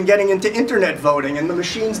not even getting into internet voting and the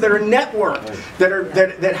machines that are networked,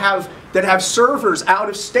 that have servers out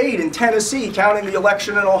of state in Tennessee counting the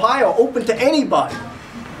election in Ohio, open to anybody.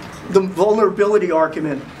 The vulnerability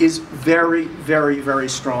argument is very, very, very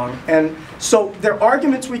strong. And so there are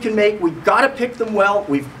arguments we can make. We've got to pick them well.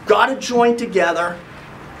 We've got to join together.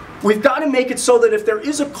 We've got to make it so that if there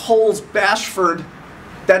is a Coles Bashford,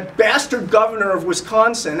 that bastard governor of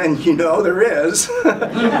Wisconsin, and you know there is in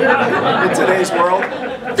today's world,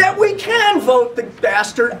 that we can vote the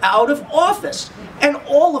bastard out of office. And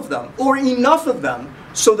all of them, or enough of them,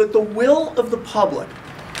 so that the will of the public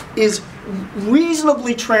is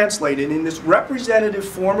reasonably translated in this representative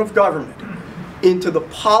form of government into the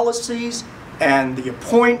policies and the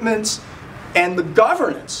appointments and the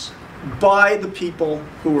governance by the people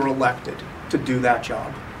who are elected to do that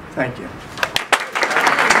job. Thank you.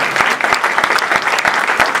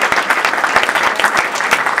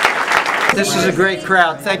 This is a great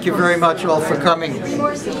crowd. Thank you very much all for coming.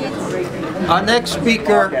 Our next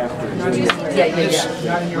speaker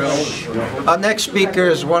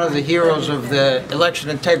is one of the heroes of the election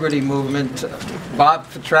integrity movement, Bob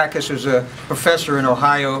Fitrakis, who's a professor in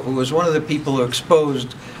Ohio, who was one of the people who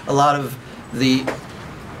exposed a lot of the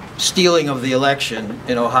stealing of the election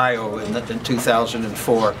in Ohio in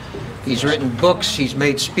 2004. He's written books, he's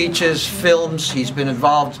made speeches, films, he's been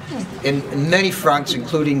involved in many fronts,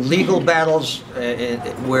 including legal battles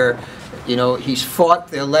where, you know, he's fought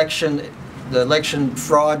the election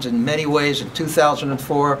frauds in many ways in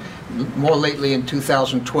 2004, more lately in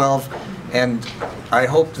 2012, and I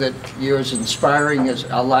hope that you're as inspiring as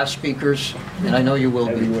our last speakers, and I know you will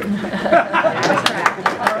be.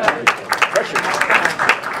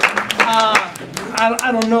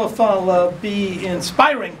 I don't know if I'll be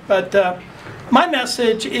inspiring, but my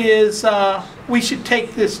message is we should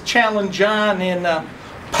take this challenge on in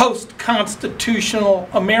post-constitutional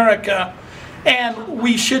America, and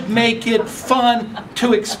we should make it fun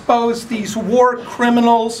to expose these war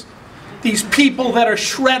criminals, these people that are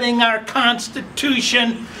shredding our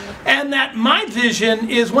Constitution, and that my vision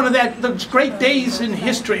is one of those great days in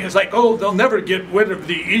history. It's like, oh, they'll never get rid of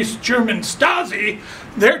the East German Stasi.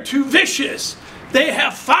 They're too vicious. They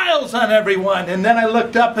have files on everyone. And then I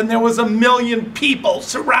looked up and there was 1 million people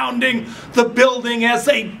surrounding the building as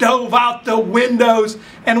they dove out the windows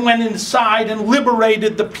and went inside and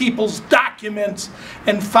liberated the people's documents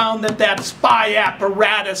and found that that spy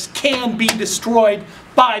apparatus can be destroyed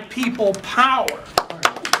by people power.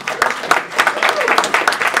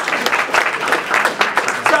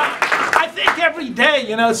 Every day,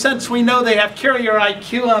 you know, since we know they have carrier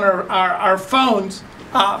IQ on our phones,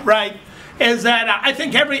 right, is that I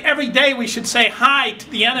think every day we should say hi to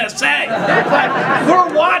the NSA. But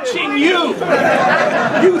we're watching you.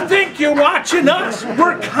 You think you're watching us.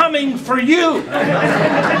 We're coming for you.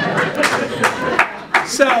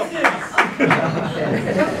 So,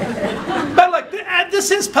 but look, this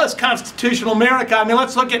is post-constitutional America. I mean,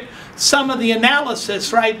 let's look at some of the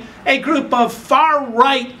analysis, right? A group of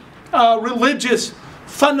far-right religious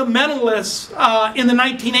fundamentalists in the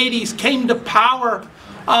 1980s came to power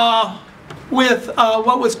with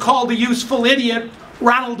what was called the useful idiot,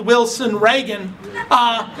 Ronald Wilson Reagan,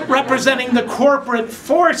 representing the corporate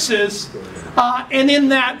forces. And in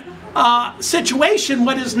that situation,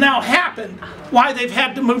 what has now happened, why they've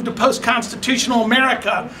had to move to post-constitutional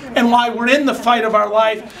America, and why we're in the fight of our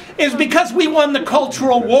life, is because we won the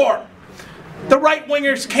cultural war. The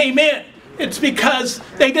right-wingers came in. It's because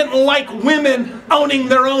they didn't like women owning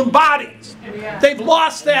their own bodies. They've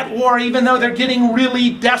lost that war, even though they're getting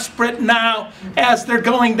really desperate now as they're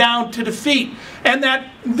going down to defeat. And that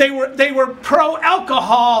they were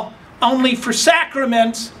pro-alcohol only for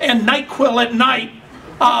sacraments and NyQuil at night.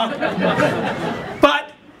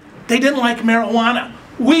 But they didn't like marijuana.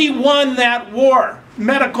 We won that war.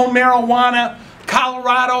 Medical marijuana,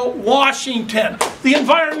 Colorado, Washington. The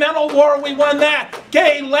environmental war, we won that.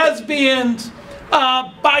 Gay, lesbians,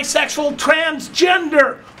 bisexual,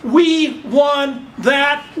 transgender. We won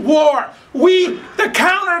that war. The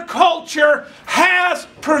counterculture has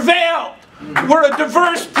prevailed. We're a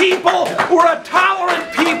diverse people. We're a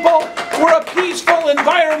tolerant people. We're a peaceful,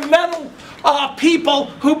 environmental people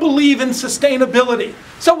who believe in sustainability.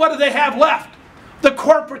 So what do they have left? The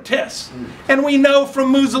corporatists. And we know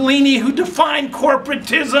from Mussolini, who defined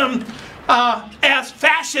corporatism as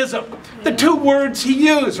fascism. The two words he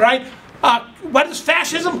used, right? What is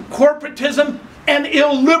fascism? Corporatism and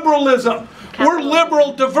illiberalism. We're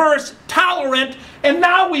liberal, diverse, tolerant, and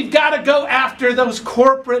now we've got to go after those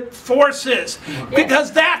corporate forces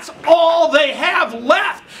because that's all they have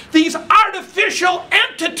left. These artificial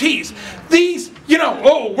entities, these,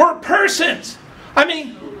 oh, we're persons. I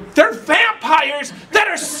mean, they're vampires that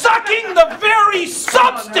are sucking the very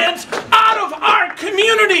substance out of our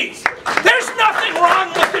communities. There's nothing wrong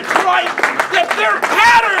with Detroit that their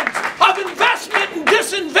patterns of investment and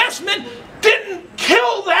disinvestment didn't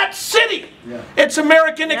kill that city. It's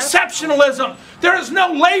American exceptionalism. There is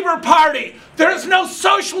no Labor Party. There is no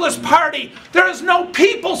Socialist Party. There is no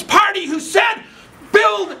People's Party who said,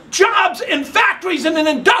 build jobs in factories in an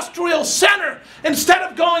industrial center instead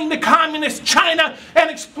of going to communist China and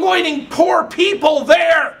exploiting poor people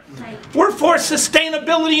there. We're for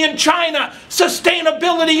sustainability in China,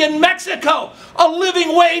 sustainability in Mexico, a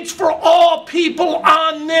living wage for all people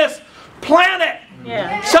on this planet.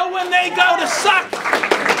 So when they go to suck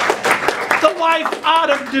the life out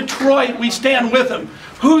of Detroit, we stand with them.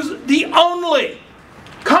 Who's the only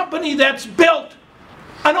company that's built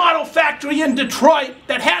an auto factory in Detroit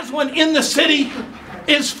that has one in the city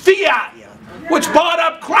is Fiat, which bought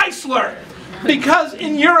up Chrysler. Because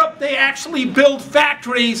in Europe they actually build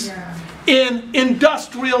factories in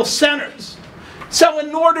industrial centers. So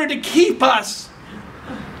in order to keep us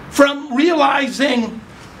from realizing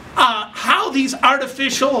how these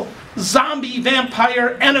artificial zombie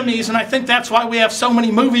vampire enemies, and I think that's why we have so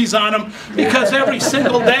many movies on them, because every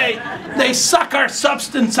single day they suck our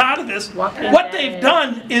substance out of this. What they've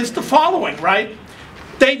done is the following, right?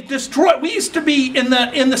 They've destroyed, we used to be in the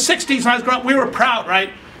 60s when I was growing up, we were proud,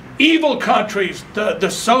 right? Evil countries, the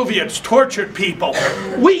Soviets tortured people.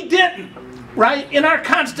 We didn't, right? In our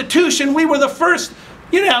Constitution, we were the first,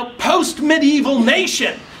 post-medieval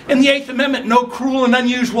nation. In the 8th Amendment, no cruel and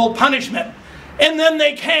unusual punishment. And then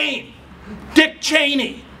they came, Dick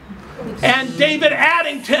Cheney and David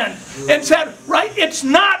Addington, and said, right, it's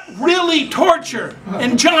not really torture,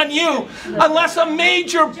 and John Yoo, unless a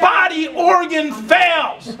major body organ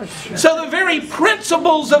fails. So the very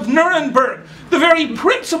principles of Nuremberg, the very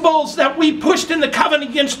principles that we pushed in the Covenant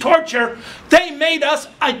Against Torture, they made us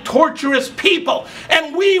a torturous people.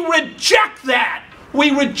 And we reject that.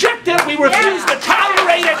 We reject it, we refuse to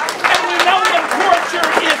tolerate it, and we know that torture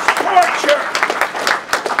is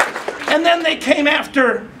torture. And then they came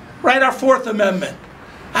after, right, our 4th Amendment.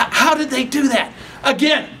 How did they do that?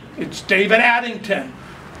 Again, it's David Addington,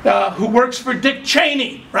 who works for Dick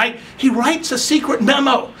Cheney, right? He writes a secret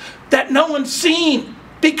memo that no one's seen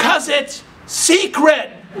because it's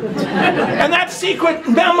secret. And that secret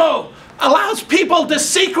memo allows people to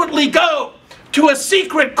secretly go to a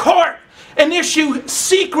secret court and issue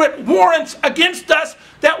secret warrants against us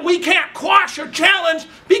that we can't quash or challenge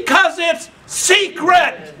because it's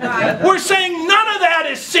secret. We're saying none of that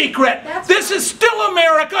is secret. This is still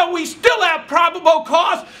America. We still have probable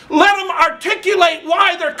cause. Let them articulate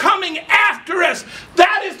why they're coming after us.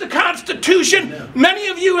 That is the Constitution. Many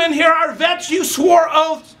of you in here are vets. You swore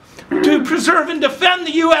oaths to preserve and defend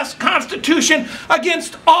the U.S. Constitution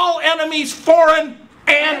against all enemies, foreign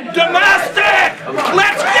and domestic.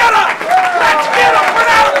 Let's get them. Let's get them.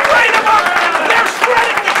 We're not afraid of them. They're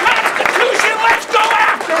shredding the Constitution. Let's go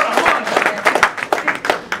after them.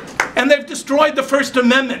 And they've destroyed the First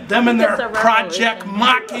Amendment, them and their Project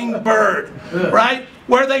Mockingbird, right?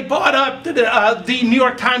 Where they bought up, the New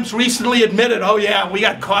York Times recently admitted, oh yeah, we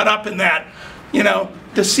got caught up in that. You know,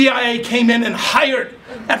 the CIA came in and hired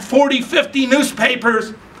at 40, 50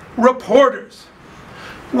 newspapers reporters.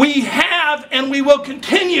 We have and we will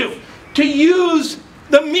continue to use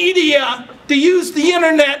the media, to use the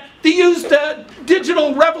internet, to use the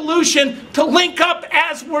digital revolution to link up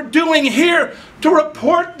as we're doing here to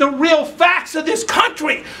report the real facts of this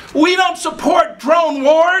country. We don't support drone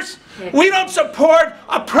wars. We don't support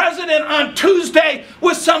a president on Tuesday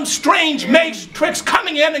with some strange matrix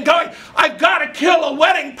coming in and going, I've got to kill a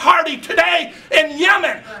wedding party today in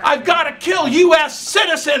Yemen. I've got to kill U.S.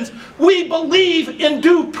 citizens. We believe in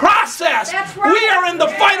due process. That's right. We are in the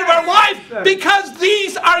fight of our life because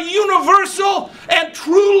these are universal and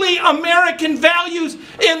truly American values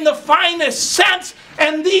in the finest sense.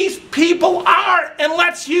 And these people are, and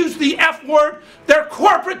let's use the F word, they're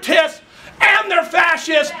corporatists. And they're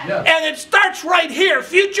fascists, and it starts right here.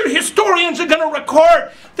 Future historians are going to record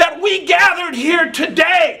that we gathered here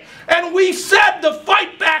today, and we said the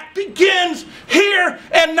fight back begins here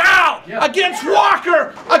and now against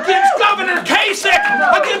Walker, against Governor Kasich,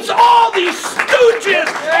 against all these stooges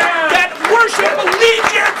that worship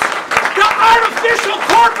allegiance to artificial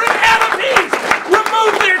corporate enemies.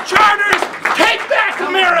 Remove their charters, take back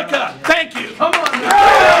America. Thank you. Come on.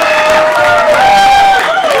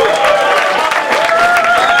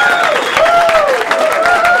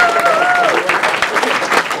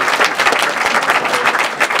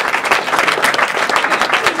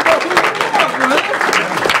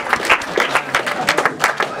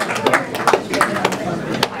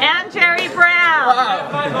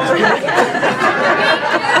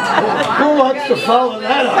 Who wants to follow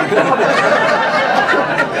that up?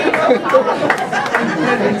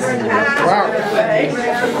 Wow.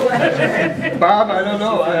 Bob, I don't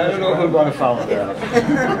know. I don't know who's going to follow that up.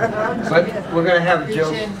 But we're going to have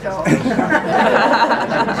Jill.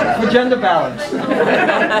 For gender balance.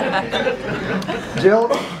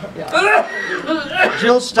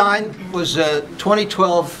 Jill Stein was a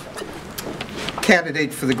 2012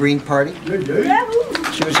 candidate for the Green Party.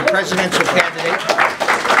 She was a presidential candidate.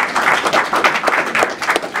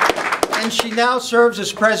 And she now serves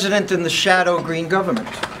as president in the shadow Green government.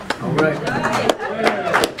 All right.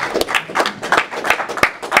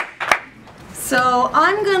 So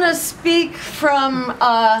I'm going to speak from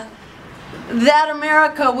that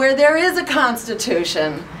America where there is a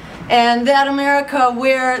Constitution, and that America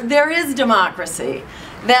where there is democracy,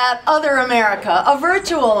 that other America, a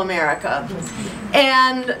virtual America.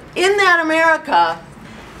 And in that America,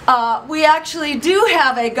 we actually do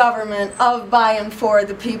have a government of, by, and for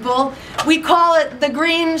the people. We call it the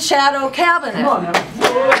Green Shadow Cabinet.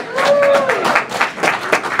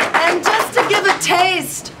 And just to give a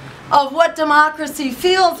taste of what democracy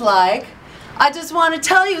feels like, I just want to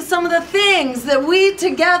tell you some of the things that we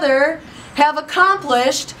together have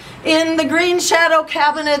accomplished in the Green Shadow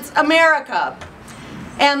Cabinet's America.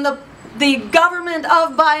 And the government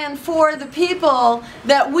of, by, and for the people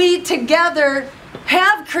that we together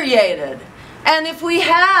have created. And if we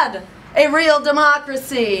had a real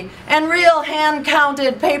democracy and real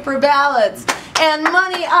hand-counted paper ballots and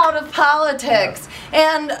money out of politics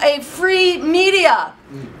and a free media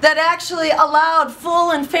that actually allowed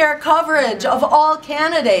full and fair coverage of all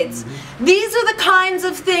candidates, these are the kinds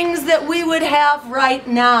of things that we would have right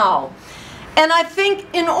now. And I think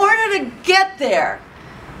in order to get there,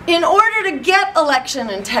 in order to get election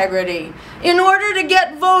integrity, in order to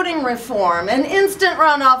get voting reform and instant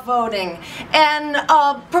runoff voting and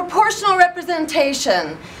proportional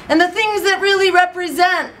representation and the things that really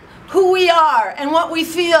represent who we are and what we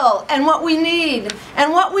feel and what we need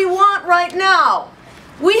and what we want right now,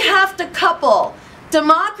 we have to couple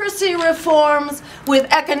democracy reforms with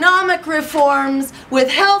economic reforms, with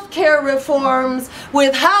healthcare reforms,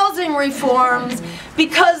 with housing reforms,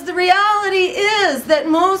 because the reality is that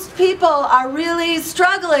most people are really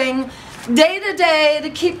struggling day to day to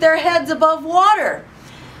keep their heads above water.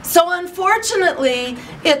 So unfortunately,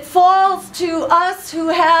 it falls to us who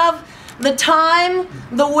have the time,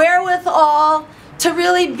 the wherewithal to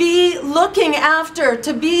really be looking after,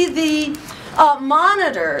 to be the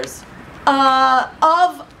monitors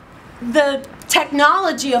of the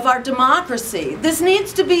technology of our democracy. This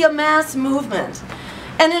needs to be a mass movement.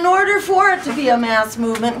 And in order for it to be a mass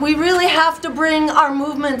movement, we really have to bring our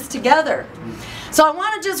movements together. So I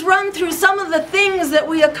want to just run through some of the things that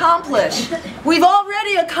we accomplish. We've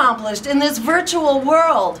already accomplished in this virtual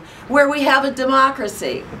world where we have a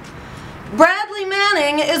democracy. Bradley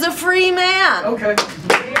Manning is a free man. Okay.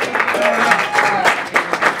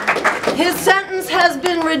 His sentence has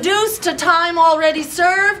been reduced to time already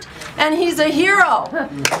served, and he's a hero.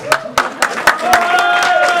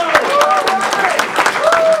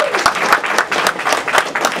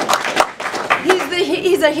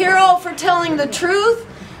 He's a hero for telling the truth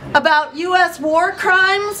about U.S. war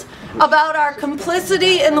crimes, about our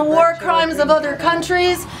complicity in the war crimes of other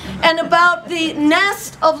countries, and about the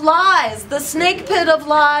nest of lies, the snake pit of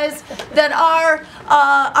lies that our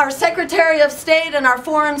Secretary of State and our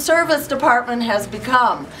Foreign Service Department has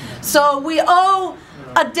become. So we owe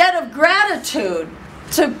a debt of gratitude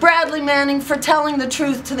to Bradley Manning for telling the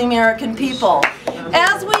truth to the American people,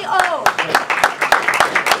 as we owe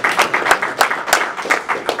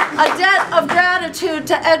a debt of gratitude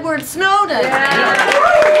to Edward Snowden.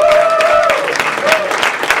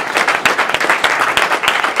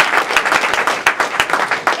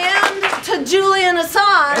 And to Julian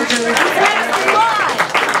Assange, who's next in line.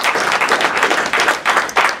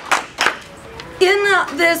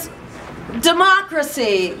 In this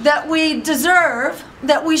democracy that we deserve,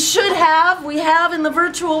 that we should have, we have in the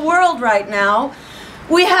virtual world right now,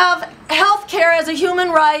 we have health care as a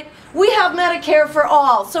human right. We have Medicare for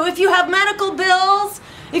all. So if you have medical bills,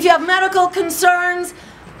 if you have medical concerns,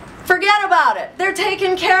 forget about it. They're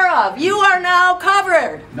taken care of. You are now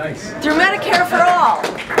covered through Medicare for all.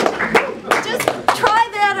 Just try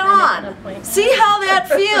that on. See how that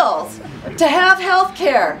feels to have health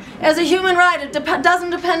care as a human right. It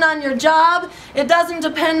doesn't depend on your job. It doesn't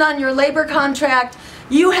depend on your labor contract.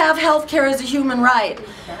 You have health care as a human right.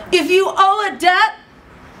 If you owe a debt,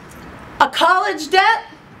 a college debt,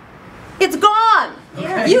 it's gone.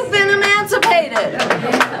 Yes. You've been emancipated.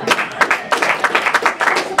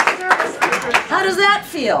 How does that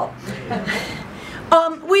feel?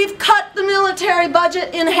 We've cut the military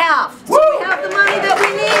budget in half, so we have the money that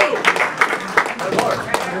we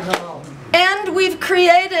need. And we've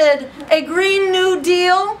created a Green New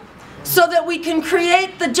Deal so that we can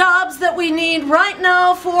create the jobs that we need right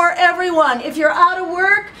now for everyone. If you're out of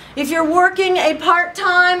work, if you're working a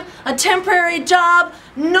part-time, a temporary job,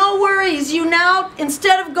 no worries. You now,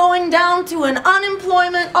 instead of going down to an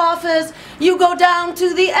unemployment office, you go down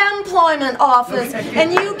to the employment office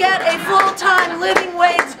and you get a full-time living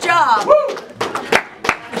wage job.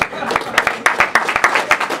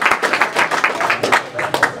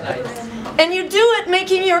 And you do it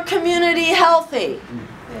making your community healthy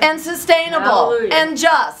and sustainable and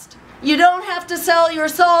just. You don't have to sell your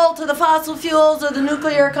soul to the fossil fuels or the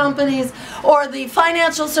nuclear companies or the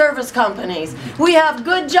financial service companies. We have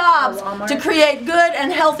good jobs to create good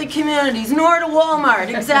and healthy communities, nor to Walmart,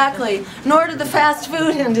 exactly, nor to the fast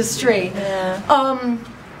food industry.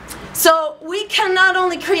 So we can not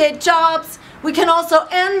only create jobs, we can also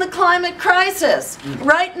end the climate crisis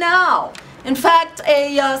right now. In fact,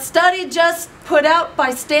 a study just put out by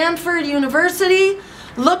Stanford University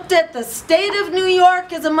looked at the state of New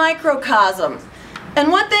York as a microcosm.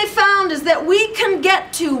 And what they found is that we can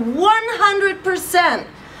get to 100%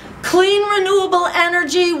 clean renewable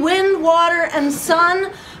energy, wind, water, and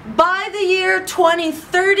sun by the year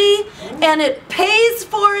 2030, and it pays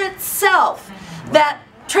for itself. That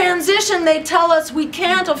transition they tell us we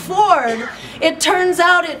can't afford, it turns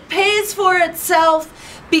out it pays for itself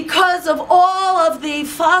because of all of the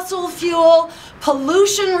fossil fuel,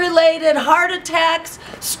 pollution-related heart attacks,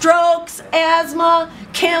 strokes, asthma,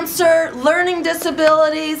 cancer, learning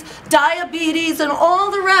disabilities, diabetes, and all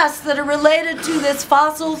the rest that are related to this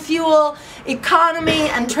fossil fuel economy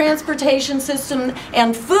and transportation system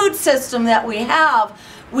and food system that we have.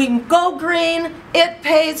 We can go green, it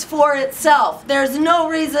pays for itself. There's no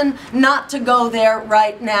reason not to go there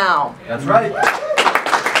right now. That's right.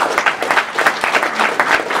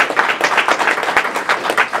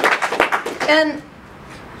 And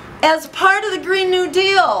as part of the Green New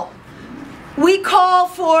Deal, we call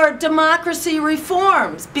for democracy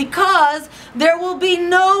reforms because there will be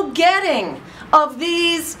no getting of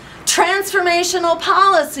these transformational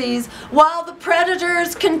policies while the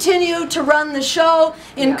predators continue to run the show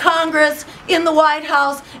in Congress, in the White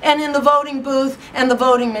House, and in the voting booth and the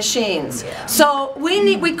voting machines. So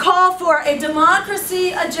we call for a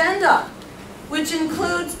democracy agenda. which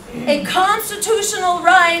includes a constitutional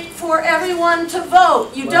right for everyone to vote.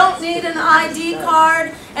 You don't need an ID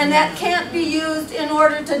card, and that can't be used in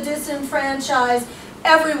order to disenfranchise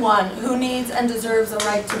everyone who needs and deserves a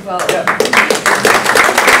right to vote.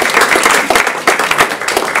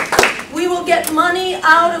 We will get money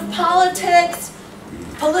out of politics.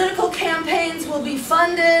 Political campaigns will be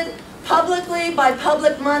funded publicly by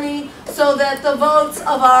public money so that the votes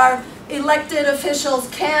of our elected officials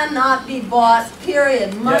cannot be bought,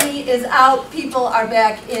 period. Money is out, people are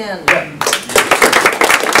back in.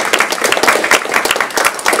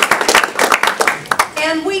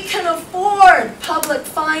 And we can afford public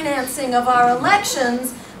financing of our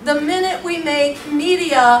elections the minute we make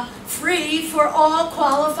media free for all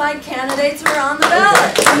qualified candidates who are on the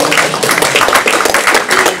ballot.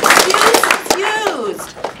 The excuse is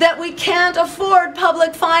used that we can't afford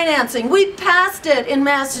public financing. We passed it in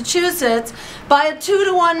Massachusetts by a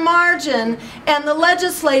 2-to-1 margin, and the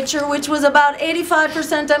legislature, which was about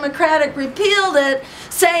 85% Democratic, repealed it,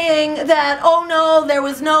 saying that, oh no, there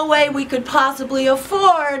was no way we could possibly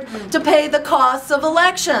afford to pay the costs of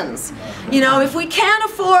elections. You know, if we can't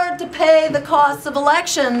afford to pay the costs of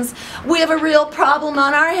elections, we have a real problem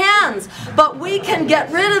on our hands. But we can get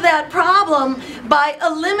rid of that problem by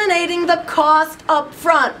eliminating the cost up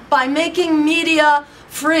front, by making media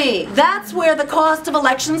free. That's where the cost of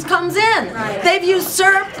elections comes in. Right. They've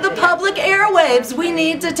usurped the public airwaves. We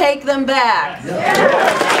need to take them back.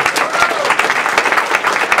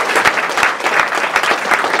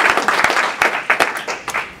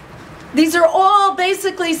 These are all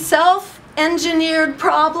basically self-engineered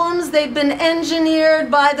problems. They've been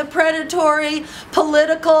engineered by the predatory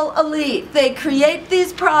political elite. They create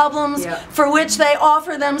these problems for which they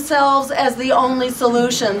offer themselves as the only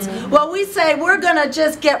solutions. Well, we say we're going to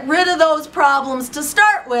just get rid of those problems to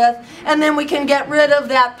start with, and then we can get rid of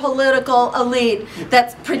that political elite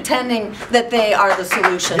that's pretending that they are the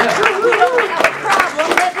solution. We don't have a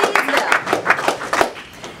problem that needs them.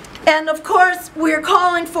 And of course, we're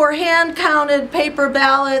calling for hand-counted paper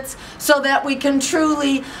ballots so that we can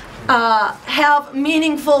truly have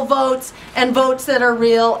meaningful votes and votes that are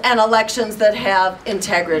real and elections that have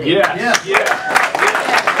integrity. And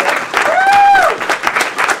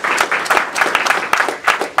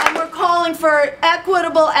we're calling for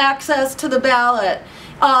equitable access to the ballot.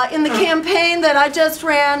 In the campaign that I just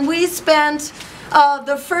ran, we spent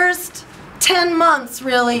the first 10 months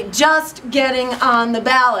really just getting on the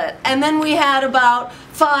ballot, and then we had about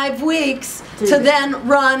 5 weeks to then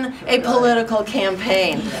run a political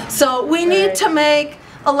campaign. So we need to make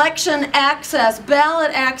election access,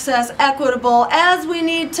 ballot access equitable, as we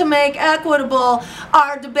need to make equitable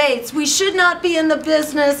our debates. We should not be in the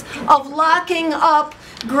business of locking up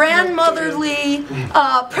grandmotherly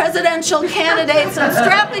presidential candidates and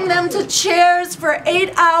strapping them to chairs for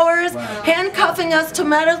 8 hours, handcuffing us to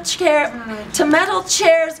metal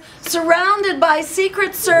chairs, surrounded by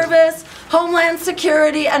Secret Service, Homeland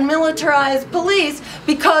Security, and militarized police,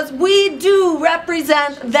 because we do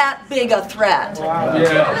represent that big a threat.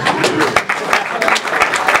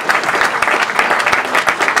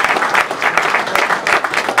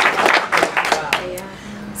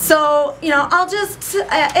 So, you know, I'll just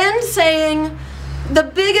end saying the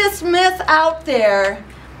biggest myth out there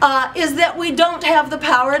is that we don't have the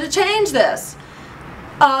power to change this.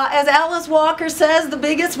 As Alice Walker says, the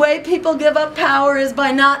biggest way people give up power is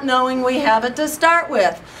by not knowing we have it to start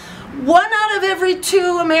with. 1 out of every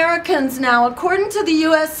 2 Americans now, according to the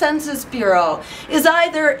U.S. Census Bureau, is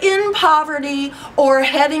either in poverty or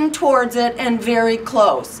heading towards it and very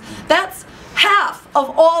close. That's half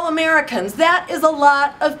of all Americans. That is a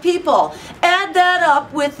lot of people. Add that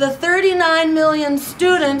up with the 39 million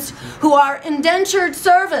students who are indentured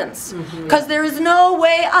servants, because there is no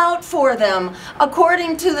way out for them.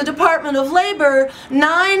 According to the Department of Labor,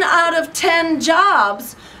 9 out of 10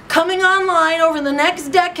 jobs coming online over the next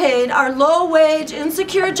decade are low-wage,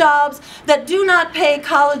 insecure jobs that do not pay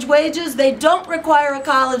college wages. They don't require a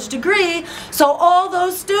college degree, so all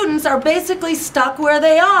those students are basically stuck where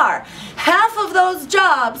they are. Half of those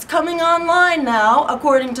jobs coming online now,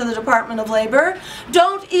 according to the Department of Labor,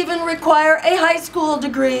 don't even require a high school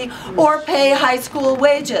degree or pay high school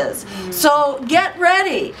wages. So get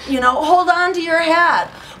ready, you know, hold on to your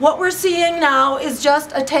hat. What we're seeing now is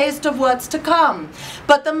just a taste of what's to come.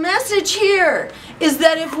 But the message here is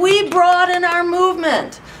that if we broaden our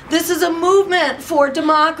movement This is a movement for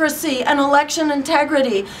democracy and election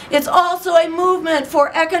integrity. It's also a movement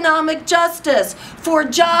for economic justice, for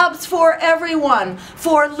jobs for everyone,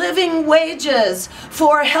 for living wages,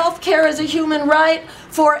 for health care as a human right,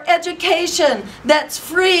 for education that's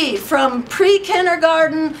free from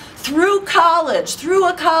pre-kindergarten through college, through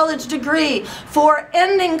a college degree, for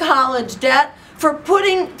ending college debt, for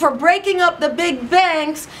breaking up the big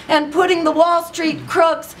banks and putting the Wall Street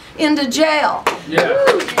crooks into jail. Yeah.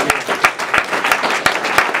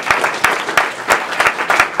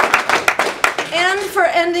 And for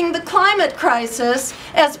ending the climate crisis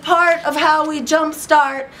as part of how we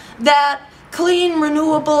jumpstart that clean,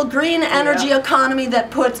 renewable, green energy economy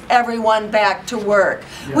that puts everyone back to work.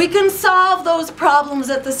 We can solve those problems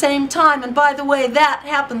at the same time, and by the way, that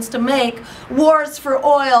happens to make wars for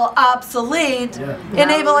oil obsolete,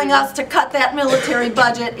 enabling us to cut that military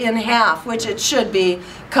budget in half, which it should be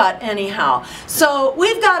cut anyhow. So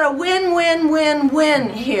we've got a win-win-win-win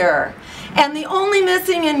here. And the only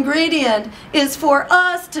missing ingredient is for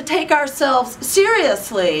us to take ourselves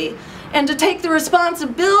seriously and to take the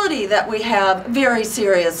responsibility that we have very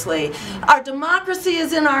seriously. Our democracy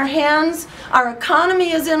is in our hands, our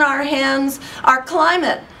economy is in our hands, our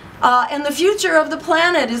climate and the future of the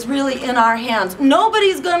planet is really in our hands.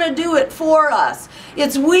 Nobody's going to do it for us.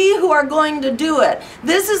 It's we who are going to do it.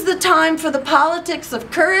 This is the time for the politics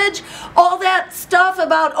of courage. All that stuff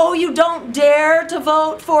about, oh, you don't dare to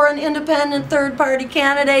vote for an independent third-party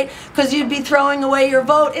candidate because you'd be throwing away your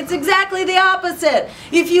vote. It's exactly the opposite.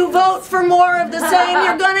 If you vote for more of the same,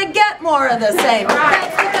 you're going to get more of the same.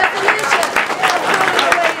 That's the definition of throwing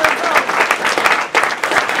away your vote.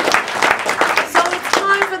 So it's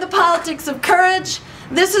time for the politics of courage.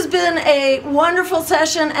 This has been a wonderful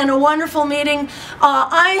session and a wonderful meeting.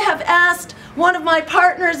 I have asked one of my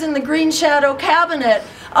partners in the Green Shadow Cabinet,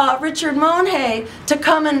 Richard Monje, to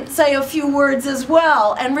come and say a few words as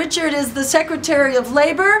well. And Richard is the Secretary of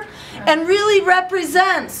Labor and really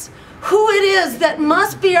represents who it is that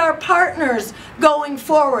must be our partners going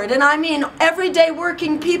forward. And I mean everyday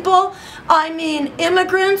working people. I mean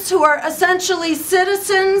immigrants who are essentially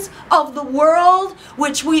citizens of the world,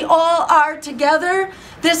 which we all are together.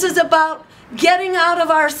 This is about getting out of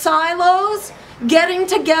our silos, getting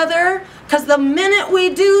together, because the minute we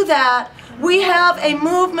do that, we have a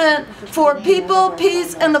movement for people,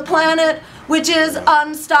 peace, and the planet, which is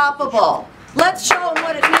unstoppable. Let's show them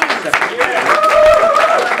what it means.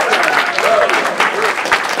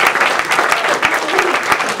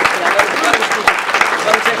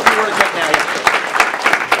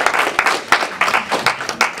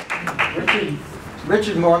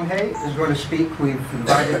 Richard Monje is going to speak. We've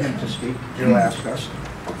invited him to speak. Jill asked us.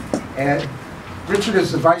 And Richard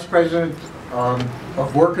is the Vice President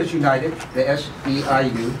of Workers United, the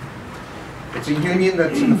SEIU. It's a union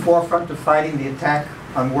that's in the forefront of fighting the attack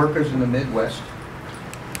on workers in the Midwest.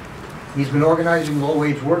 He's been organizing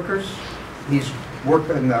low-wage workers. He's worked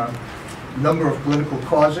on a number of political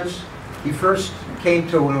causes. He first came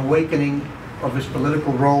to an awakening of his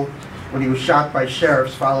political role when he was shot by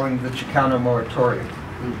sheriffs following the Chicano moratorium.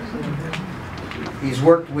 He's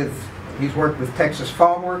worked with Texas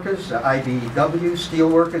farm workers, IBEW,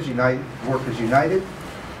 Steelworkers United.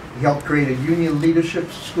 He helped create a union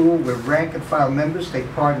leadership school where rank and file members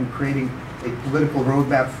take part in creating a political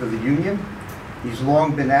roadmap for the union. He's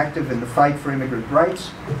long been active in the fight for immigrant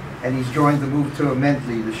rights, and he's joined the Move to Amend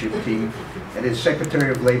leadership team and is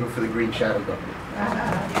Secretary of Labor for the Green Shadow government.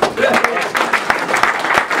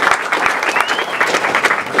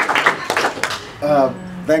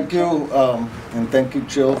 Thank you, and thank you,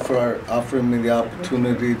 Jill, for offering me the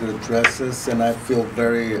opportunity to address this, and I feel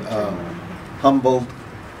very humbled,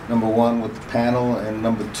 number one, with the panel, and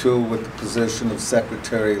number two, with the position of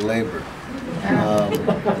Secretary of Labor.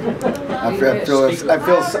 I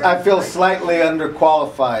feel slightly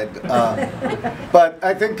underqualified, but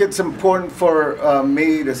I think it's important for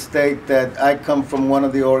me to state that I come from one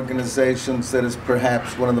of the organizations that is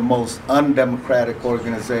perhaps one of the most undemocratic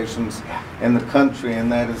organizations in the country,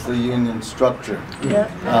 and that is the union structure.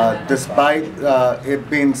 Despite it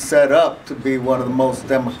being set up to be one of the most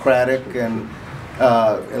democratic and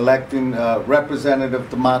electing representative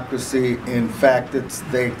democracy, in fact, it's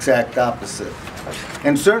the exact opposite.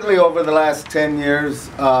 And certainly over the last 10 years,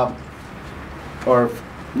 or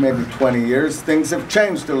maybe 20 years, things have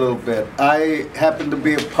changed a little bit. I happened to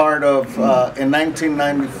be a part of, in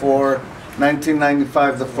 1994,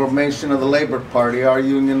 1995, the formation of the Labor Party. Our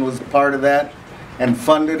union was part of that and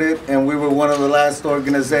funded it, and we were one of the last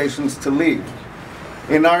organizations to leave.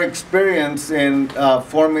 In our experience in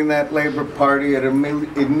forming that Labor Party, it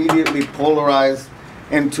immediately polarized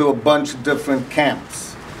into a bunch of different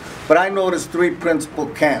camps. But I noticed three principal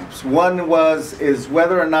camps. One is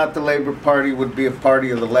whether or not the Labor Party would be a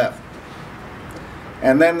party of the left.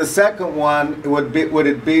 And then the second one, would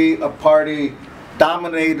it be a party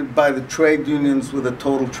dominated by the trade unions with a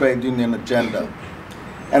total trade union agenda?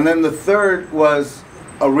 And then the third was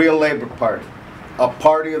a real labor party, a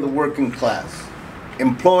party of the working class.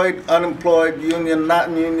 Employed, unemployed, union, not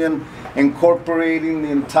union, incorporating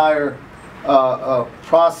the entire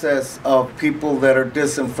process of people that are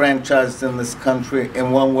disenfranchised in this country in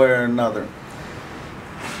one way or another.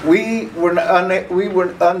 We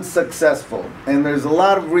were unsuccessful, and there's a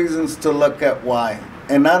lot of reasons to look at why.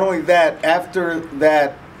 And not only that, after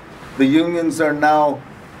that, the unions are now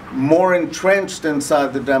more entrenched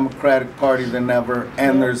inside the Democratic Party than ever,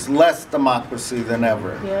 and there's less democracy than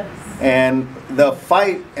ever. Yes. And the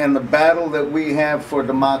fight and the battle that we have for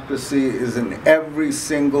democracy is in every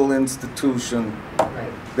single institution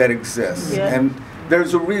that exists. Yeah. And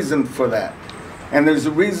there's a reason for that. And there's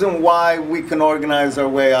a reason why we can organize our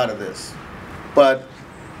way out of this. But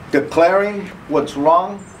declaring what's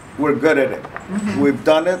wrong, we're good at it. Mm-hmm. We've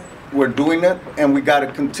done it, we're doing it, and we got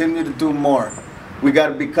to continue to do more. We got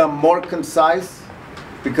to become more concise,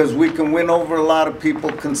 because we can win over a lot of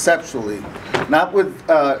people conceptually. Not with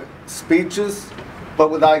speeches,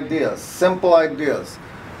 but with ideas, simple ideas.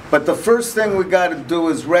 But the first thing we got to do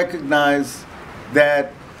is recognize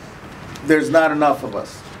that there's not enough of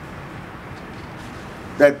us.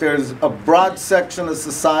 That there's a broad section of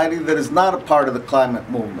society that is not a part of the climate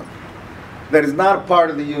movement, that is not a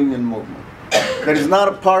part of the union movement, that is not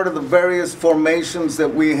a part of the various formations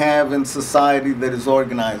that we have in society that is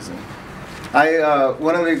organizing.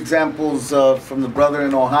 One of the examples from the brother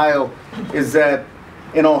in Ohio is that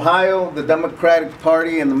in Ohio, the Democratic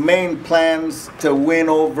Party and the main plans to win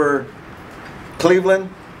over Cleveland,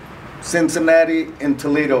 Cincinnati, and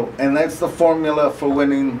Toledo, and that's the formula for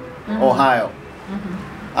winning Ohio.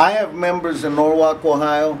 I have members in Norwalk,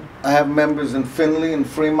 Ohio. I have members in Findlay and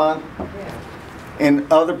Fremont, in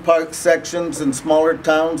other park sections in smaller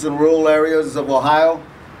towns and rural areas of Ohio,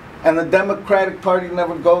 and the Democratic Party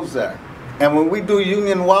never goes there. And when we do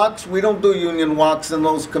union walks, we don't do union walks in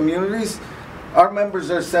those communities. Our members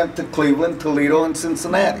are sent to Cleveland, Toledo, and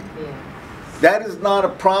Cincinnati. That is not a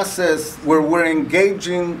process where we're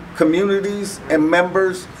engaging communities and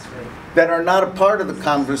members that are not a part of the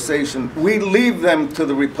conversation. We leave them to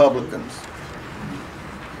the Republicans.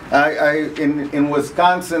 In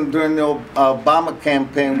Wisconsin, during the Obama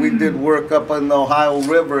campaign, we did work up on the Ohio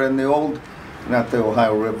River and the old, not the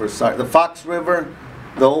Ohio River, sorry, the Fox River,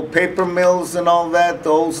 the old paper mills and all that, the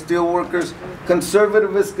old steel workers,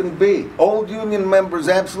 conservative as can be. Old union members,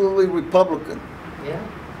 absolutely Republican. Yeah.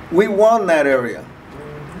 We won that area.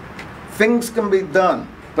 Things can be done,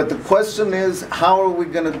 but the question is, how are we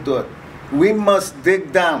going to do it? We must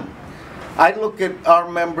dig down. I look at our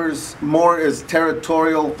members more as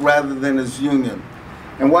territorial rather than as union.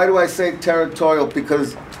 And why do I say territorial?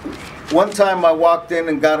 Because one time I walked in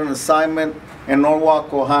and got an assignment in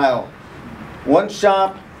Norwalk, Ohio. One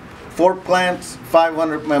shop, 4 plants,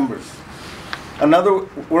 500 members. Another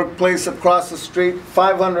workplace across the street,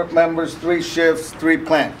 500 members, 3 shifts, 3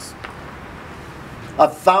 plants.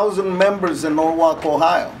 1,000 members in Norwalk,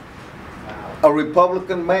 Ohio. A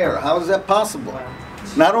Republican mayor. How is that possible?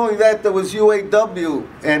 Not only that, there was UAW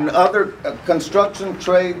and other construction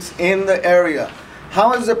trades in the area.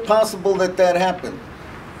 How is it possible that that happened?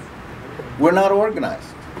 We're not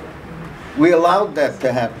organized. We allowed that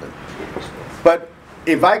to happen. But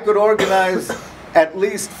if I could organize at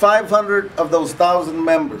least 500 of those 1,000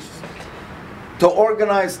 members to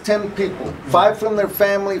organize 10 people, 5 from their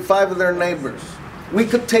family, 5 of their neighbors, we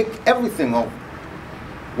could take everything over.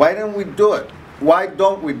 Why didn't we do it? Why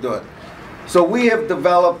don't we do it? So we have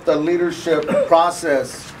developed a leadership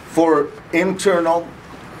process for internal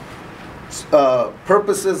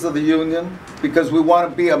purposes of the union, because we want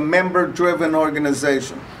to be a member-driven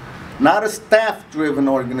organization, not a staff-driven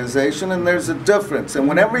organization, and there's a difference. And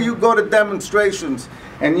whenever you go to demonstrations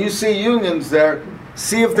and you see unions there,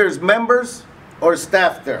 see if there's members or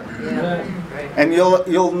staff there. Yeah. And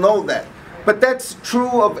you'll know that. But that's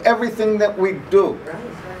true of everything that we do.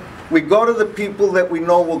 We go to the people that we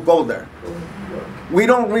know will go there. We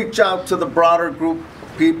don't reach out to the broader group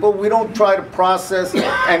of people. We don't try to process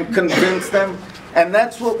and convince them. And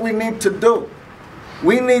that's what we need to do.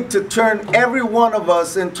 We need to turn every one of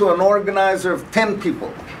us into an organizer of 10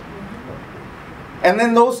 people. And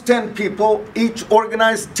then those 10 people each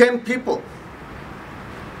organize 10 people.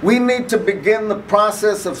 We need to begin the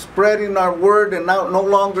process of spreading our word and no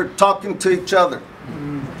longer talking to each other.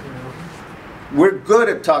 we're good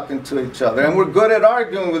at talking to each other, and we're good at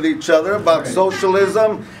arguing with each other about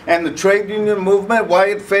socialism and the trade union movement, why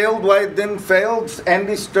it failed, why it didn't fail,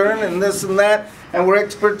 Andy Stern and this and that, and we're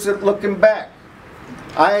experts at looking back.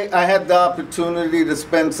 I had the opportunity to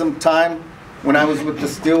spend some time when I was with the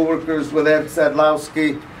steelworkers with Ed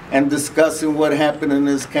Sadlowski and discussing what happened in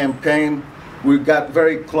his campaign. We got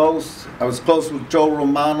very close. I was close with Joe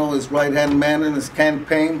Romano, his right-hand man in his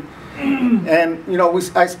campaign. And, you know,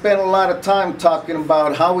 I spent a lot of time talking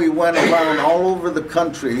about how he went around all over the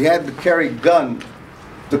country. He had to carry guns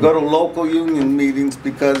to go to local union meetings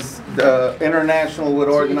because the International would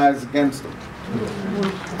organize against him.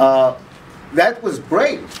 That was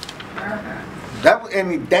brave.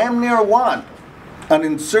 And he damn near won an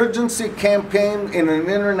insurgency campaign in an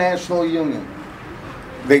international union.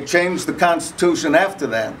 They changed the Constitution after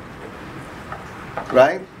that,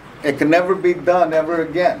 right? It can never be done ever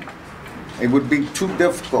again. It would be too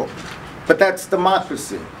difficult. But that's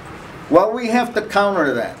democracy. Well, we have to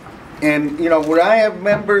counter that. And, you know, where I have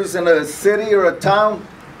members in a city or a town,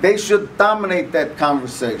 they should dominate that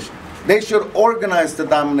conversation. They should organize to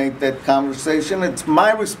dominate that conversation. It's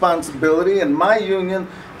my responsibility and my union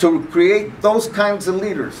to create those kinds of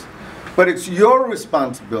leaders. But it's your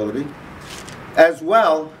responsibility as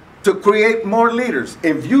well to create more leaders.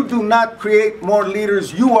 If you do not create more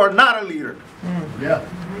leaders, you are not a leader. Yeah.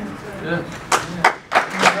 Yeah.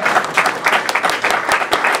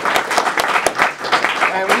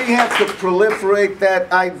 And we have to proliferate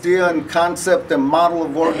that idea and concept and model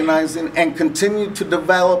of organizing and continue to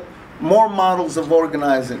develop more models of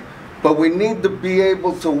organizing. But we need to be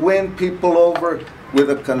able to win people over with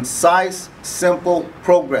a concise, simple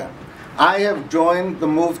program. I have joined the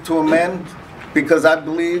move to amend because I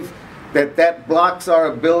believe that that blocks our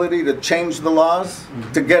ability to change the laws,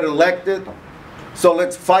 to get elected. So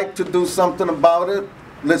let's fight to do something about it.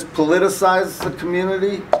 Let's politicize the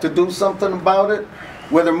community to do something about it.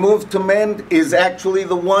 Whether move to amend is actually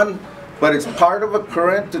the one, but it's part of a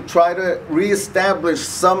current to try to reestablish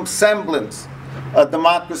some semblance of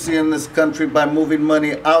democracy in this country by moving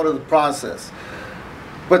money out of the process.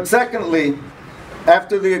 But secondly,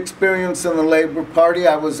 after the experience in the Labor Party,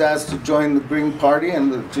 I was asked to join the Green Party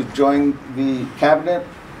and to join the cabinet.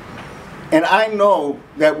 And I know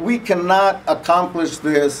that we cannot accomplish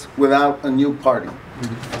this without a new party.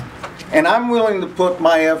 And I'm willing to put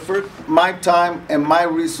my effort, my time, and my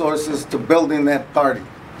resources to building that party.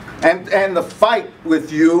 And to fight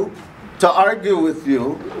with you, to argue with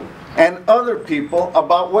you, and other people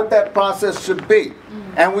about what that process should be.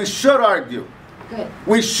 And we should argue.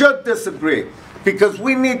 We should disagree. Because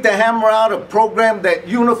we need to hammer out a program that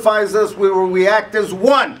unifies us where we act as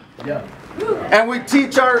one. Yeah. And we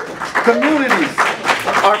teach our communities,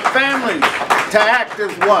 our families, to act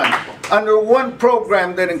as one. Under one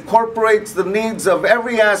program that incorporates the needs of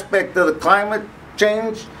every aspect of the climate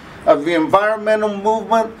change, of the environmental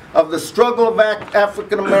movement, of the struggle of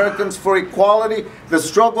African Americans for equality, the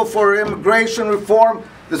struggle for immigration reform,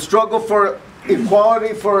 the struggle for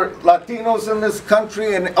equality for Latinos in this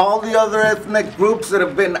country and all the other ethnic groups that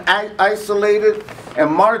have been isolated and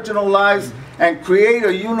marginalized, and create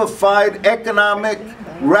a unified economic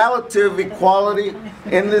relative equality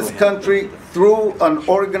in this country through an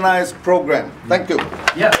organized program. Thank you.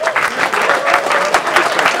 Yeah.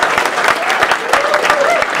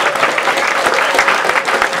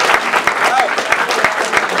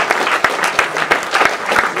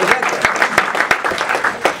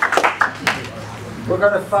 We're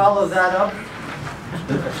going to follow that up.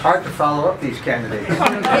 It's hard to follow up these candidates.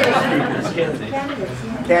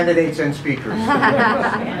 Candidates and speakers.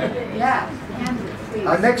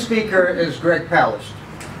 Our next speaker is Greg Palast.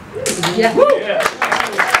 Yeah.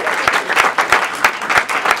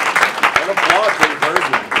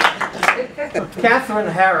 Catherine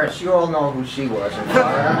Harris, you all know who she was.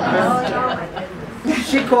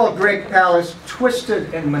 She called Greg Palast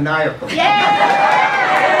twisted and maniacal.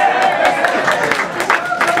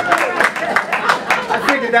 I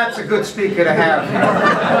figured that's a good speaker to have.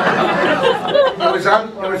 It was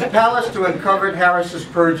Palast who uncovered Harris's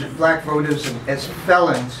purge of black voters as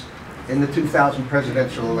felons in the 2000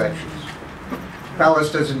 presidential elections.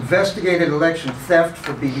 Palast has investigated election theft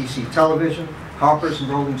for BBC television, Harper's and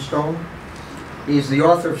Rolling Stone. He is the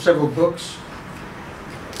author of several books,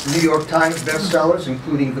 New York Times bestsellers,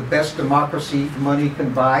 including The Best Democracy Money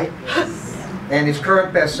Can Buy, and his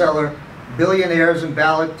current bestseller, Billionaires and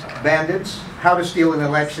Ballot Bandits, How to Steal an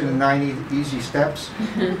Election in 9 Easy Steps.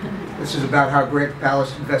 This is about how Greg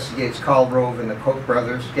Palast investigates Karl Rove and the Koch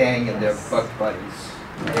brothers gang and their buck buddies.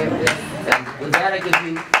 And with that, I give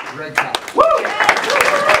you Greg Palast.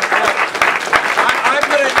 I'm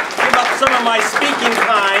going to give up some of on my speaking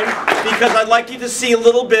time because I'd like you to see a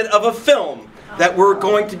little bit of a film that we're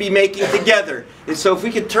going to be making together. And so if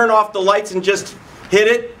we could turn off the lights and just hit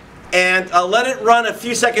it, and let it run a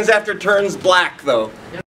few seconds after it turns black, though.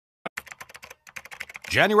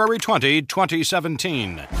 January 20,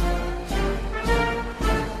 2017.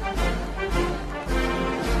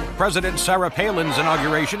 President Sarah Palin's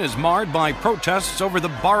inauguration is marred by protests over the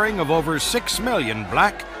barring of over 6 million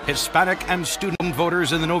black, Hispanic, and student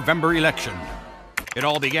voters in the November election. It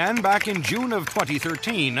all began back in June of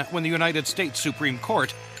 2013 when the United States Supreme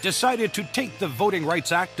Court decided to take the Voting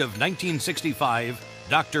Rights Act of 1965,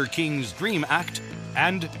 Dr. King's Dream Act,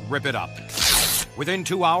 and rip it up. Within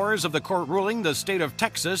 2 hours of the court ruling, the state of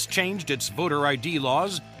Texas changed its voter ID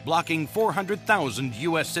laws, blocking 400,000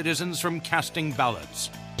 U.S. citizens from casting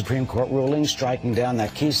ballots. Supreme Court ruling striking down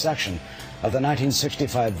that key section of the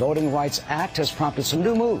 1965 Voting Rights Act has prompted some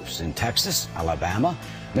new moves in Texas, Alabama,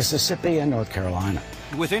 Mississippi, and North Carolina.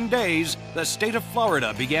 Within days, the state of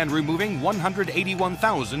Florida began removing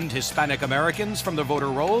 181,000 Hispanic Americans from the voter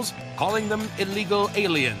rolls, calling them illegal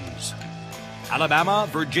aliens. Alabama,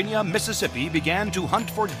 Virginia, Mississippi began to hunt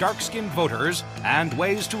for dark-skinned voters and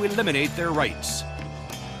ways to eliminate their rights.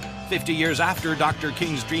 50 years after Dr.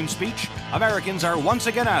 King's dream speech, Americans are once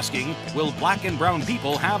again asking, will black and brown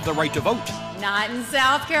people have the right to vote? Not in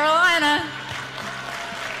South Carolina.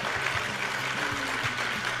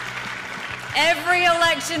 Every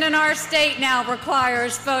election in our state now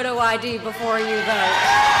requires photo ID before you vote.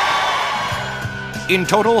 In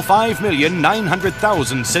total,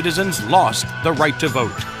 5,900,000 citizens lost the right to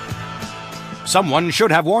vote. Someone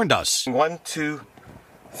should have warned us. 1, 2,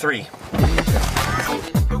 3.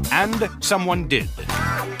 And someone did.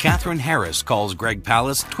 Catherine Harris calls Greg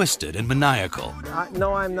Palast twisted and maniacal.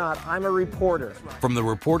 No, I'm not. I'm a reporter. From the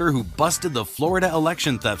reporter who busted the Florida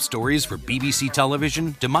election theft stories for BBC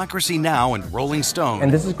Television, Democracy Now! And Rolling Stone.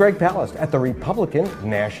 And this is Greg Palast at the Republican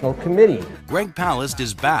National Committee. Greg Palast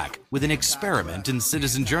is back with an experiment in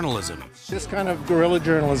citizen journalism. This kind of guerrilla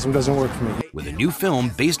journalism doesn't work for me. With a new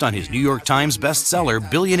film based on his New York Times bestseller,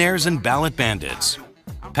 Billionaires and Ballot Bandits.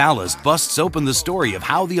 Palast busts open the story of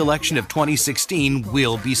how the election of 2016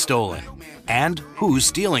 will be stolen and who's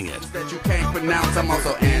stealing it.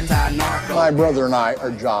 My brother and I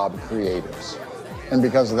are job creators, and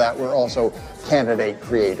because of that, we're also candidate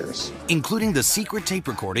creators. Including the secret tape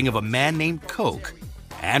recording of a man named Koch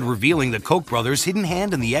and revealing the Koch brothers' hidden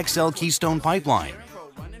hand in the XL Keystone pipeline.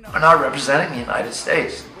 Are not representing the United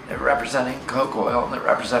States. They're representing Koch oil and they're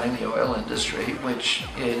representing the oil industry, which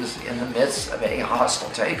is in the midst of a hostile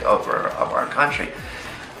takeover of our country.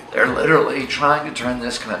 They're literally trying to turn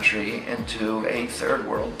this country into a third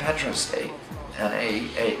world petrostate and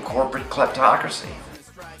a corporate kleptocracy.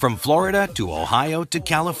 From Florida to Ohio to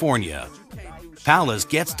California, Palast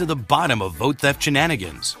gets to the bottom of vote theft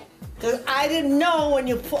shenanigans. Because I didn't know when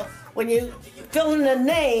you fill in the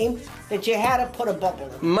name that you had to put a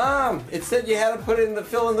bubble in. Mom, it said you had to put it in the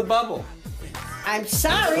fill in the bubble. I'm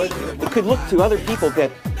sorry. We could look to other people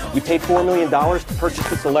that we paid $4 million to purchase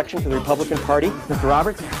this election for the Republican Party. Mr.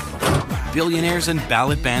 Roberts? Billionaires and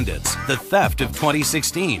Ballot Bandits, the theft of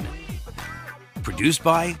 2016. Produced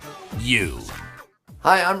by you.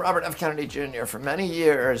 Hi, I'm Robert F. Kennedy Jr. For many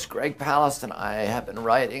years, Greg Palast and I have been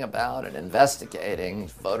writing about and investigating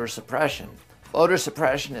voter suppression. Voter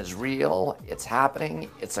suppression is real, it's happening,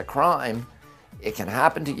 it's a crime, it can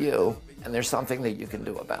happen to you, and there's something that you can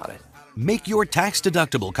do about it. Make your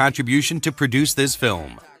tax-deductible contribution to produce this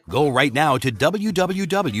film. Go right now to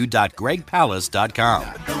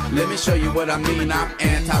www.gregpalast.com. Let me show you what I mean. I'm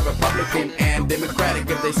anti-Republican and Democratic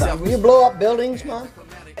if they self. Will you blow up buildings, Mom?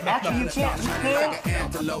 Actually, you can't.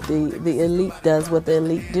 The elite does what the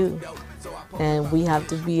elite do, and we have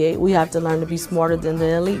to learn to be smarter than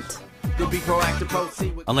the elite.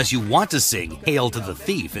 Unless you want to sing Hail to the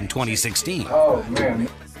Thief in 2016. Oh, man.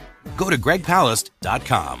 Go to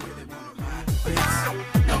gregpalast.com.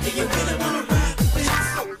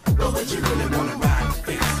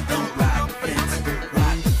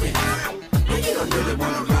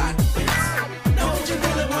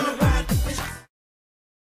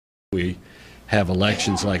 We have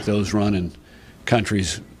elections like those run in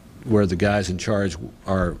countries where the guys in charge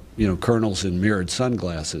are, colonels in mirrored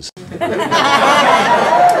sunglasses. I'd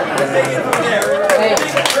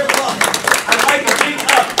like to big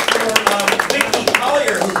up for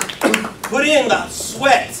Collier, who put in the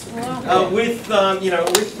sweat with Ben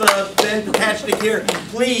Ptashnik here.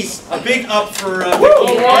 Please, a big up for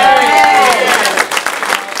Vicky.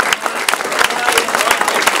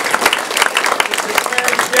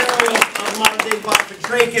 Secretary General of Monje,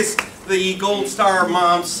 Fitrakis, the Gold Star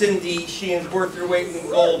mom, Cindy Sheehan's worth her weight in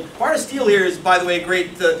gold. Marta Steele here is, by the way, a great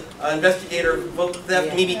investigator of vote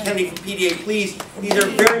theft. Mimi Kennedy from PDA, please. These are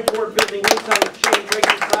very important building links on the chain,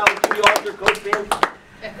 breaking style, the altar, coach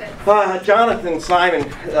band. Jonathan Simon,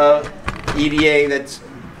 EDA, that's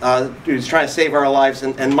who's trying to save our lives.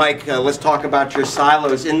 And Mike, let's talk about your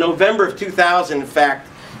silos. In November of 2000, in fact,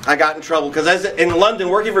 I got in trouble because in London,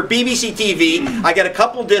 working for BBC TV, I get a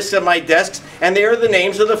couple discs at my desks, and they are the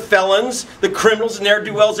names of the felons, the criminals, and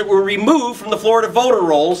ne'er-do-wells that were removed from the Florida voter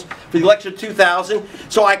rolls for the election of 2000.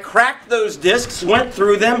 So I cracked those discs, went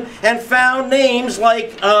through them, and found names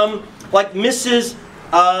like Mrs.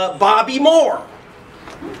 Bobby Moore,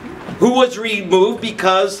 who was removed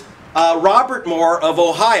because Robert Moore of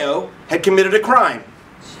Ohio had committed a crime.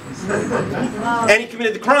 And he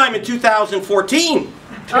committed the crime in 2014.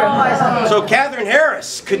 So Catherine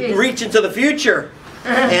Harris could reach into the future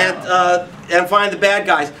and find the bad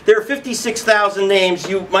guys. There are 56,000 names.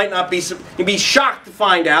 You might not be, you'd be shocked to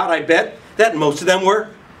find out, I bet, that most of them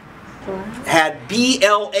had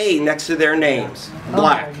BLA next to their names,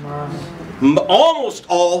 black. Almost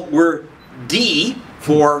all were D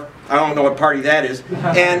for, I don't know what party that is,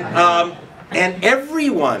 and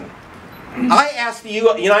everyone. I asked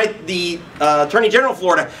the Attorney General of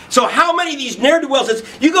Florida, so how many of these ne'er-do-wells,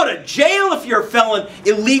 you go to jail if you're a felon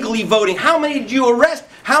illegally voting. How many did you arrest?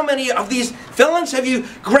 How many of these felons have you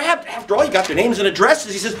grabbed? After all, you got their names and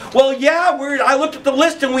addresses. He says, well, yeah, I looked at the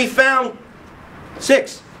list and we found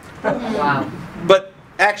 6. Wow. But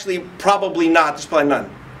actually, probably not. There's probably none.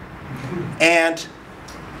 And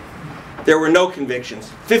there were no convictions.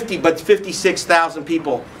 56,000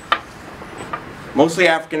 people, mostly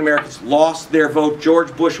African Americans, lost their vote.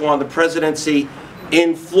 George Bush won the presidency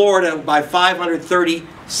in Florida by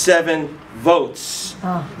 537 votes.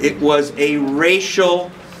 Oh. It was a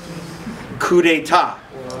racial coup d'etat.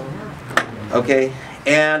 Okay,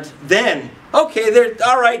 and then, okay,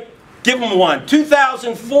 all right, give them one.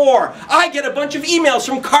 2004, I get a bunch of emails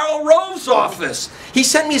from Karl Rove's office. He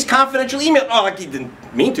sent me his confidential email. Oh, he didn't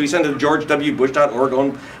mean to. He sent it to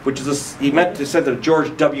georgewbush.org, which is he meant to send it to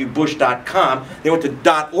georgewbush.com. They went to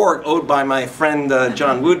 .org, owed by my friend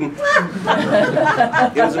John Wooden.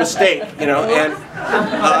 It was a mistake, you know, and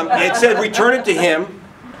it said return it to him.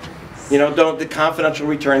 You know, don't the confidential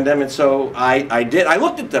return them, and so I did. I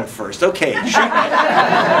looked at them first. Okay,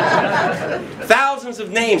 thousands of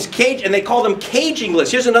names, and they call them caging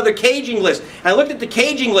lists. Here's another caging list. And I looked at the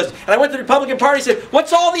caging list, and I went to the Republican Party and said,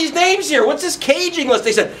 "What's all these names here? What's this caging list?"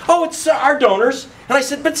 They said, "Oh, it's our donors." And I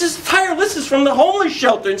said, "But this entire list is from the homeless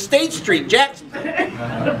shelter in State Street, Jacksonville."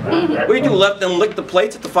 What do you do? Let them lick the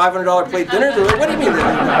plates at the $500 plate dinners? What do you mean?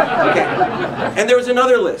 Okay. And there was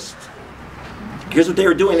another list. Here's what they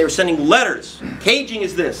were doing. They were sending letters. Caging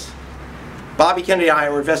is this. Bobby Kennedy and I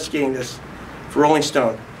were investigating this for Rolling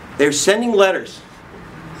Stone. They were sending letters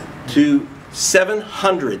to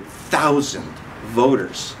 700,000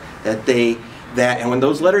 voters and when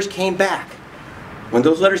those letters came back,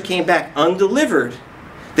 undelivered,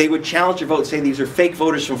 they would challenge your vote and say these are fake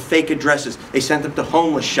voters from fake addresses. They sent them to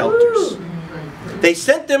homeless shelters. They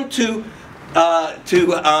sent them to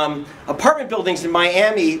apartment buildings in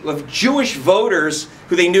Miami of Jewish voters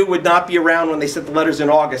who they knew would not be around when they sent the letters in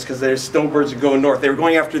August because their snowbirds are going north. They were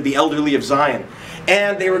going after the elderly of Zion.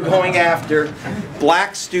 And they were going after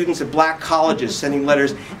black students at black colleges sending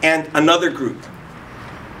letters, and another group.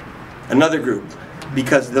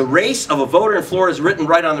 Because the race of a voter in Florida is written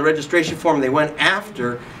right on the registration form. They went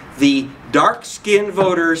after the dark-skinned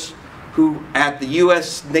voters who at the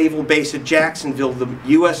U.S. Naval Base at Jacksonville, the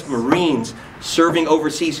U.S. Marines serving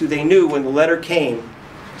overseas, who they knew when the letter came,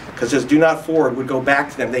 because it says do not forward, would go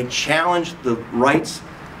back to them. They challenged the rights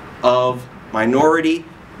of minority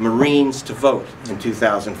Marines to vote in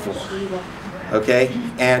 2004. Okay?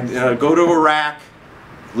 And go to Iraq,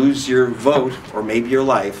 lose your vote, or maybe your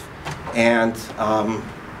life, and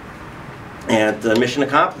mission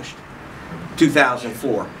accomplished.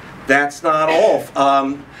 2004. That's not all.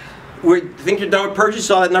 We think you're done with purges. You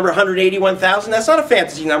saw that number 181,000. That's not a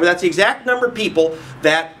fantasy number. That's the exact number of people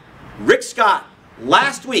that Rick Scott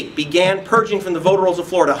last week began purging from the voter rolls of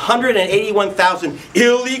Florida. 181,000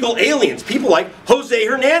 illegal aliens. People like Jose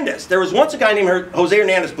Hernandez. There was once a guy named Jose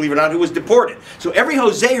Hernandez, believe it or not, who was deported. So every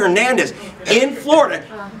Jose Hernandez in Florida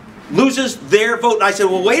loses their vote. And I said,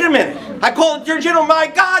 well, wait a minute. I called the General, my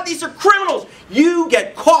God, these are criminals. You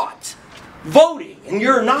get caught voting and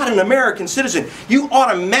you're not an American citizen, you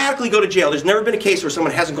automatically go to jail. There's never been a case where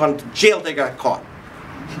someone hasn't gone to jail if they got caught.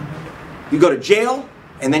 You go to jail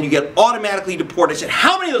and then you get automatically deported. I said,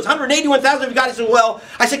 how many of those 181,000 have you got? He said, well,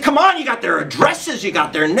 I said, come on, you got their addresses, you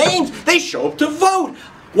got their names, they show up to vote.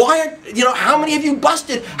 Why aren't, you know, how many of you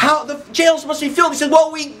busted? How the jails must be filled. He said,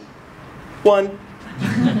 well, we won.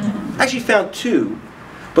 Actually found 2,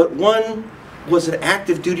 but one was an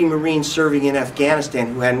active duty Marine serving in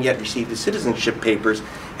Afghanistan who hadn't yet received his citizenship papers,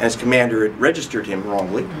 and his commander had registered him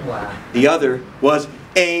wrongly. Wow. The other was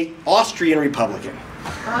a Austrian Republican.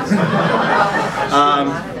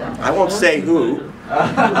 I won't say who,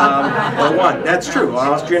 but one. That's true, an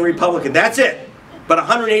Austrian Republican. That's it. But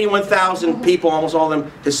 181,000 people, almost all of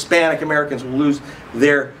them Hispanic Americans, will lose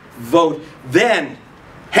their vote. Then,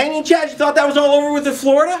 hanging chads, you thought that was all over with in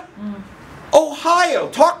Florida? Ohio,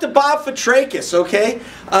 talk to Bob Fitrakis, okay?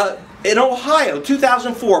 In Ohio,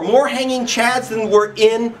 2004, more hanging chads than were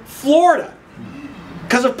in Florida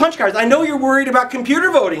because of punch cards. I know you're worried about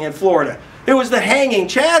computer voting in Florida. It was the hanging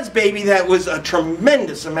chads, baby, that was a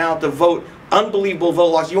tremendous amount of vote, unbelievable vote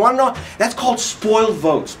loss. You want to know? That's called spoiled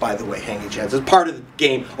votes, by the way, hanging chads. It's part of the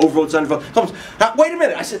game, overvotes, undervotes. Now, wait a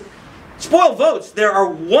minute. I said, spoiled votes, there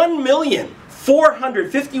are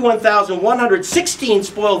 1,451,116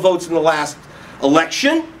 spoiled votes in the last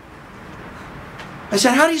election. I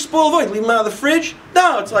said, how do you spoil a vote? Leave them out of the fridge?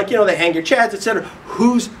 No, it's like, you know, they hang your chads, etc.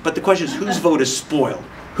 But the question is, whose vote is spoiled?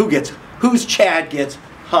 Whose chad gets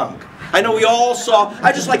hung? I know we all saw,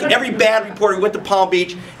 I just like every bad reporter who went to Palm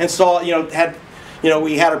Beach and saw, we had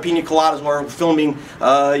our pina coladas while we were filming,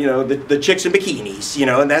 the chicks in bikinis,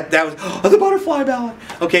 and that was, the butterfly ballot.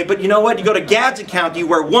 Okay, but you know what? You go to Gadsden County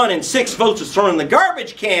where 1 in 6 votes is thrown in the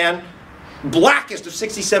garbage can, blackest of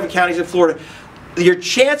 67 counties in Florida. Your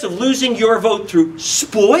chance of losing your vote through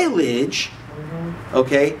spoilage,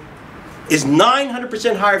 okay, is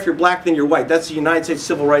 900% higher if you're black than you're white. That's the United States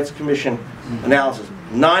Civil Rights Commission analysis.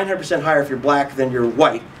 900% higher if you're black than you're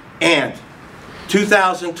white. And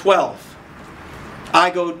 2012, I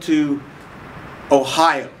go to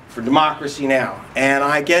Ohio for Democracy Now! And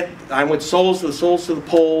I went souls to the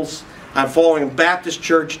polls. I'm following a Baptist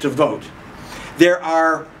church to vote.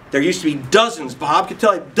 There used to be dozens, Bob could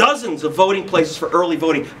tell you, dozens of voting places for early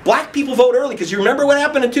voting. Black people vote early because you remember what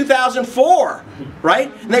happened in 2004,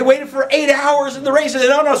 right? And they waited for 8 hours in the race. And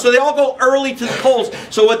no, so they all go early to the polls.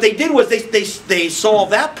 So what they did was they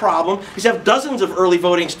solved that problem. They have dozens of early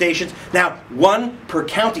voting stations. Now, 1 per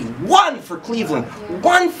county, 1 for Cleveland,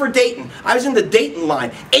 1 for Dayton. I was in the Dayton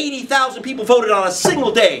line. 80,000 people voted on a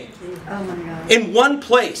single day in 1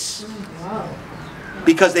 place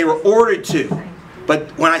because they were ordered to.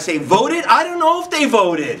 But when I say voted, I don't know if they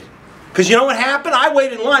voted. Because you know what happened? I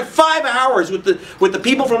waited in line 5 hours with the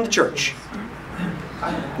people from the church.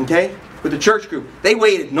 Okay? With the church group. They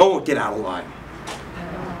waited. No one would get out of line.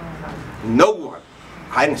 No one.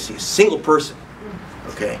 I didn't see a single person.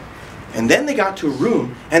 Okay? And then they got to a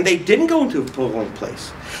room, and they didn't go into a polling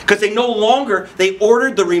place. Because they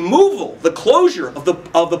ordered the removal, the closure of the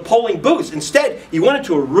polling booths. Instead, you went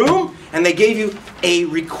into a room, and they gave you a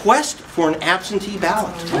request for an absentee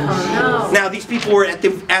ballot. Oh, no. Now, these people were at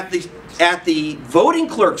the voting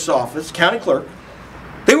clerk's office, county clerk.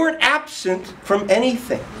 They weren't absent from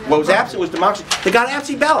anything. What was absent was democracy. They got an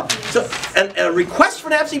absentee ballot. So, a request for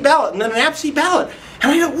an absentee ballot, and then an absentee ballot.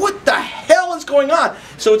 And I go, what the hell is going on?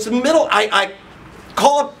 So it's the middle. I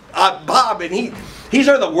call up Bob, and he's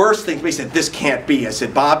heard the worst things. But he said, this can't be. I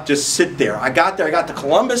said, Bob, just sit there. I got there. I got to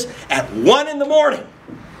Columbus at 1 in the morning.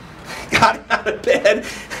 Got out of bed.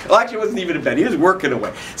 Well, actually, he wasn't even in bed. He was working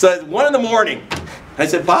away. So at 1 in the morning, I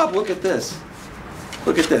said, Bob, look at this.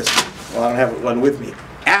 Look at this. Well, I don't have one with me.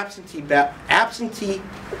 Absentee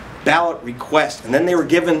ballot request. And then they were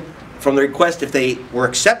given, from the request, if they were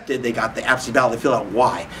accepted, they got the absentee ballot. They fill out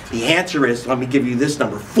why. The answer is, let me give you this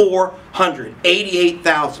number,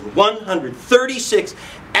 488,136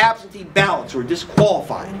 absentee ballots were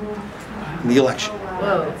disqualified in the election.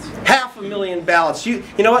 500,000 ballots. You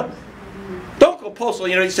know what? Don't go postal.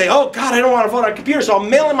 You say, oh God, I don't want to vote on a computer, so I'll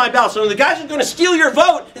mail in my ballot. So the guys are going to steal your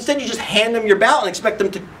vote. Instead, you just hand them your ballot and expect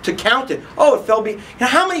them to count it. Oh, it fell.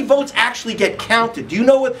 How many votes actually get counted? Do you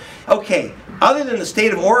know what? Okay, other than the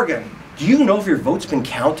state of Oregon, do you know if your vote's been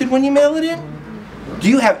counted when you mail it in? Do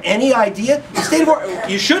you have any idea? The state of Oregon,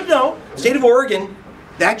 you should know. State of Oregon,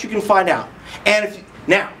 that you can find out. And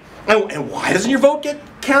and why doesn't your vote get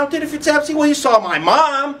counted if it's absentee? Well, you saw my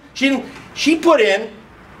mom.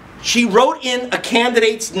 She wrote in a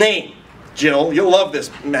candidate's name. Jill, you'll love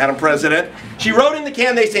this, Madam President. She wrote in the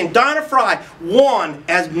candidate's name, Donna Fry won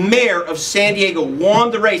as mayor of San Diego,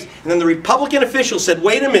 won the race. And then the Republican official said,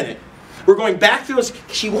 wait a minute. We're going back through this.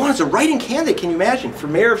 She won as a write-in candidate, can you imagine, for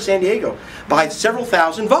mayor of San Diego by several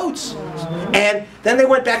thousand votes. And then they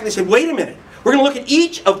went back and they said, wait a minute. We're going to look at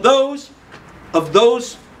each of those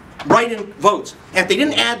write-in votes. And if they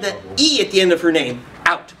didn't add the E at the end of her name,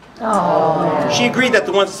 out. She agreed that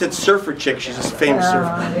the ones that said surfer chick, she's a famous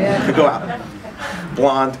surfer, could go out.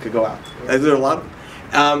 Blonde could go out. There are a lot of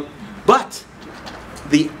them. But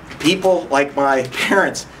the people like my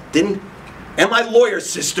parents didn't, and my lawyer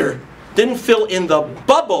sister, didn't fill in the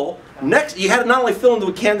bubble next. You had to not only fill into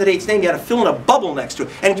a candidate's name, you had to fill in a bubble next to it.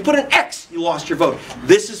 And if you put an X, you lost your vote.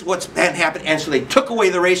 This is what's happened, and so they took away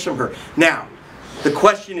the race from her. Now, the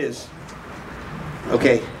question is,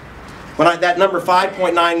 okay, when that number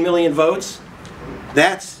 5.9 million votes,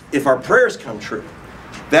 that's if our prayers come true.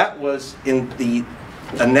 That was in the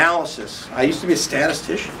analysis. I used to be a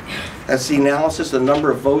statistician. That's the analysis of the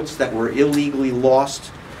number of votes that were illegally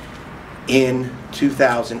lost in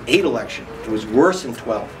 2008 election. It was worse in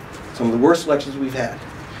 12. Some of the worst elections we've had.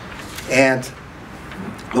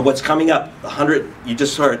 But what's coming up, 100, you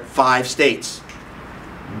just saw it, 5 states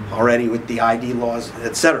already with the ID laws,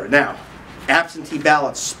 etc. Now, absentee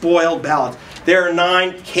ballots, spoiled ballots. There are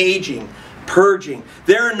 9 caging, purging.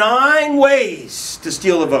 There are 9 ways to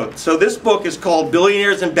steal a vote. So this book is called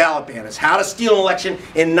Billionaires and Ballot Bandits: How to Steal an Election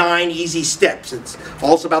in 9 Easy Steps. It's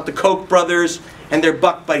also about the Koch brothers and their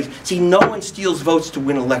buck buddies. See, no one steals votes to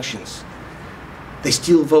win elections. They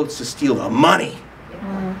steal votes to steal the money.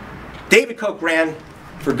 David Koch ran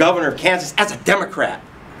for governor of Kansas as a Democrat.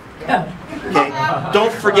 Okay?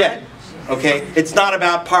 Don't forget. Okay? It's not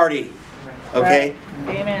about party. Okay?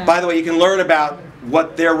 Amen. By the way, you can learn about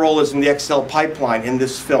what their role is in the XL pipeline in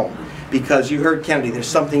this film, because you heard Kennedy, there's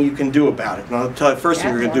something you can do about it. And I'll tell you the first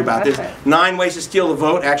thing we're going to do about this. 9 ways to steal the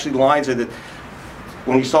vote. Actually, lines are that,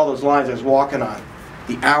 when you saw those lines I was walking on,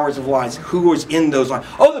 the hours of lines, who was in those lines.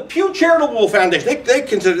 Oh, the Pew Charitable Foundation,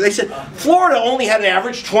 they said Florida only had an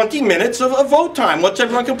average 20 minutes of vote time. What's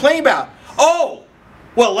everyone complaining about? Oh,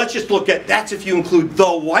 well, let's just look at, that's if you include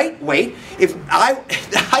the white wait. If I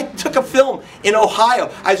took a film in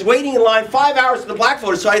Ohio, I was waiting in line 5 hours for the black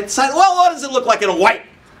voters, so I decided, well, what does it look like in a white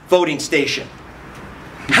voting station?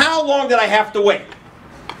 How long did I have to wait?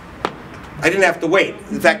 I didn't have to wait.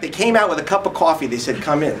 In fact, they came out with a cup of coffee. They said,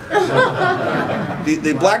 come in.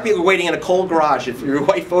 The black people were waiting in a cold garage. If you're a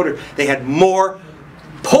white voter, they had more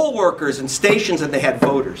poll workers and stations than they had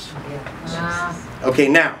voters. Okay,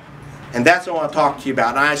 now, and that's what I want to talk to you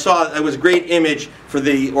about. And I saw it was a great image for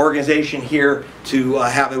the organization here to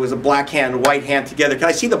have, it was a black hand and white hand together. Can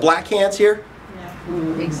I see the black hands here?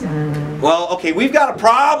 Yeah. Well, okay, we've got a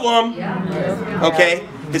problem. Okay.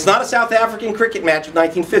 It's not a South African cricket match of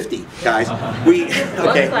 1950, guys.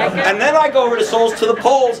 Okay. And then I go over to Souls to the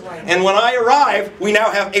Polls, and when I arrive, we now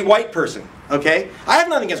have a white person. Okay? I have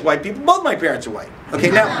nothing against white people. Both my parents are white.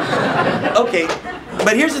 Okay, now, okay,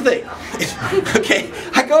 but here's the thing. Okay,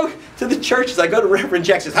 I go to the churches, I go to Reverend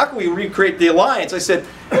Jack, says, how can we recreate the alliance? I said,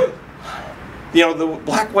 you know, the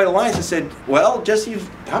Black-White Alliance, I said, well, Jesse,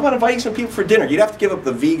 how about inviting some people for dinner? You'd have to give up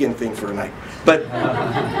the vegan thing for a night. But,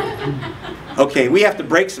 okay, we have to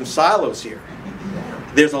break some silos here.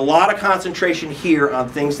 There's a lot of concentration here on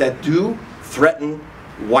things that do threaten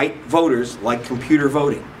white voters, like computer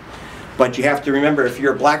voting. But you have to remember, if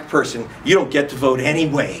you're a black person, you don't get to vote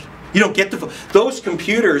anyway. You don't get to vote. Those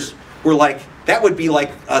computers were like, that would be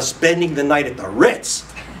like spending the night at the Ritz.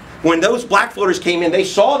 When those black voters came in, they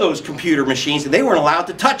saw those computer machines and they weren't allowed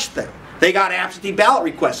to touch them. They got absentee ballot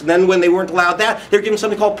requests. And then when they weren't allowed that, they were given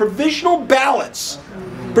something called provisional ballots.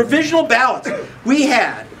 Provisional ballots. We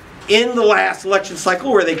had, in the last election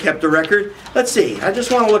cycle where they kept a record, let's see, I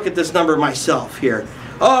just want to look at this number myself here.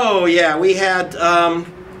 Oh yeah, we had,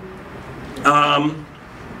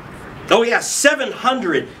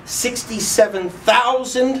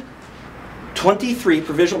 767,023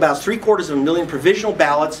 provisional ballots, 750,000 provisional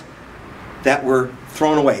ballots that were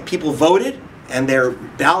thrown away. People voted and their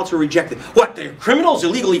ballots were rejected. What, they're criminals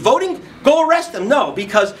illegally voting? Go arrest them. No,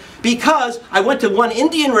 because I went to one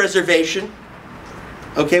Indian reservation,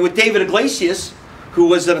 okay, with David Iglesias, who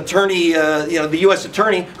was an attorney, you know, the U.S.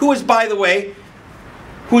 attorney, who was, by the way,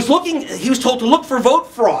 he was told to look for vote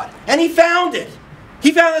fraud, and he found it.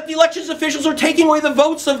 He found that the elections officials were taking away the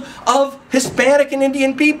votes of Hispanic and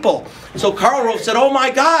Indian people. So Karl Rove said, oh my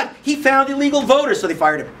God, he found illegal voters, so they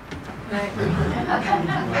fired him.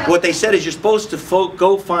 What they said is you're supposed to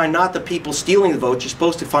go find not the people stealing the votes, you're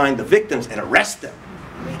supposed to find the victims and arrest them.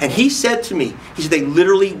 And he said to me, he said they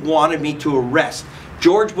literally wanted me to arrest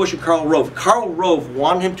George Bush and Karl Rove. Karl Rove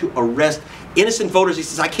wanted him to arrest innocent voters. He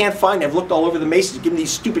says, I can't find them. I've looked all over the Masons, given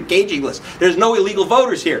these stupid caging lists. There's no illegal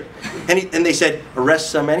voters here. And they said,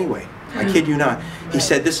 arrest some anyway. I kid you not. He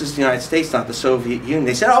said, this is the United States, not the Soviet Union.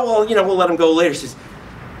 They said, oh, well, you know, we'll let them go later. He says,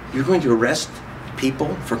 you're going to arrest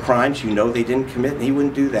people for crimes you know they didn't commit? And he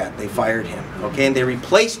wouldn't do that. They fired him. Okay, and they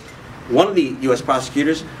replaced one of the U.S.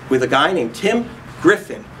 prosecutors with a guy named Tim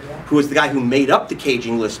Griffin, who was the guy who made up the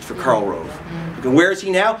caging list for Karl Rove. And where is he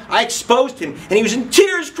now? I exposed him, and he was in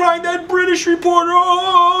tears crying, that British reporter,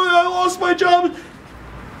 oh, I lost my job.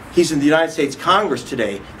 He's in the United States Congress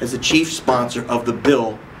today as the chief sponsor of the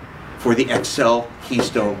bill for the XL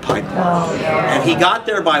Keystone Pipeline. Oh, yeah. And he got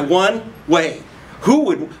there by one way.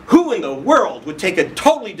 Who in the world would take a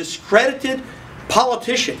totally discredited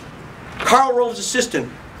politician, Karl Rove's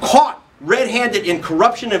assistant, caught red-handed in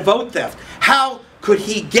corruption and vote theft? How could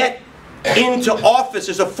he get into office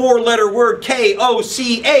as a four-letter word,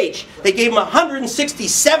 K-O-C-H? They gave him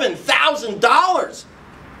 $167,000.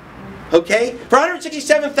 Okay? For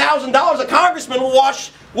 $167,000, a congressman will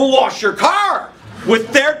wash your car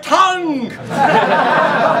with their tongue.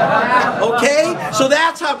 Okay? So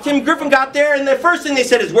that's how Tim Griffin got there, and the first thing they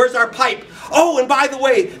said is, where's our pipe? Oh, and by the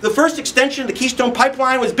way, the first extension of the Keystone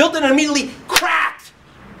Pipeline was built and immediately cracked.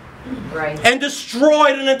 Right. And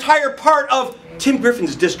destroyed an entire part of Tim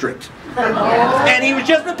Griffin's district. And he was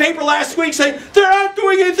just in the paper last week saying, they're not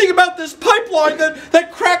doing anything about this pipeline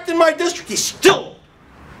that cracked in my district. He's still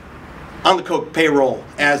on the Koch payroll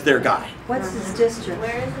as their guy. What's this district?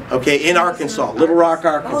 Where is it? Okay, in Arkansas, Little Rock,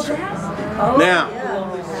 Arkansas. Now,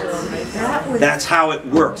 that's how it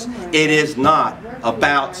works. It is not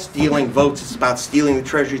about stealing votes. It's about stealing the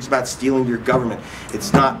treasury. It's about stealing your government.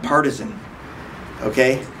 It's not partisan.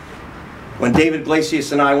 Okay? When David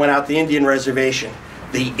Iglesias and I went out to the Indian reservation,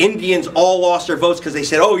 the Indians all lost their votes because they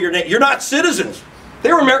said, oh, you're not citizens.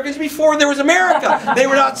 They were Americans before there was America. They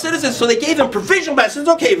were not citizens, so they gave them provisional ballots. It's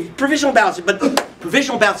okay, provisional ballots, but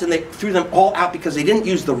provisional ballots, and they threw them all out because they didn't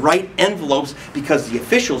use the right envelopes because the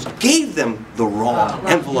officials gave them the wrong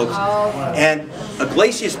envelopes. And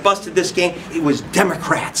Iglesias busted this game. It was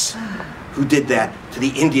Democrats who did that to the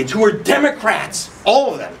Indians, who were Democrats,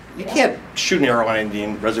 all of them. You can't shoot an arrow on an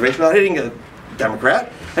Indian reservation without hitting a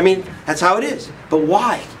Democrat. I mean, that's how it is. But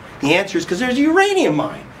why? The answer is because there's a uranium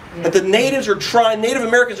mine that the Native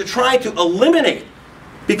Americans are trying to eliminate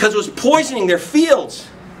because it was poisoning their fields.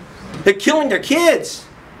 They're killing their kids.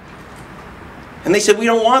 And they said, we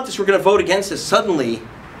don't want this, we're going to vote against this. Suddenly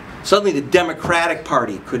the Democratic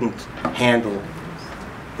Party couldn't handle,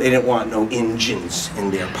 they didn't want no Indians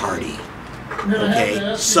in their party.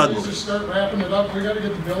 Okay, suddenly. To start wrapping it up, we got to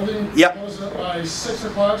get the building. Yep. By 6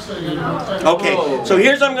 o'clock, so you got okay, so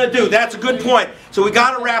here's what I'm going to do. That's a good point. So we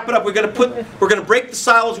got to wrap it up. We're going to break the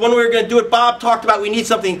silos. One way we're going to do it, Bob talked about, we need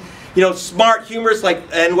something, you know, smart, humorous, like,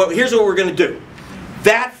 and here's what we're going to do.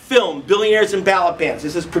 That film, Billionaires and Ballot Bands,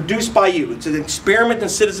 this is produced by you. It's an experiment in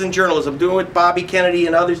citizen journalism. I'm doing it with Bobby Kennedy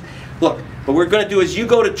and others. Look, what we're going to do is you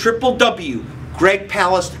go to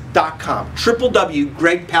www.gregpalast.com,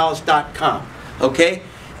 www.gregpalast.com, okay?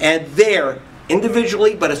 And there,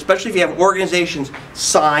 individually, but especially if you have organizations,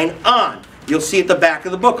 sign on. You'll see at the back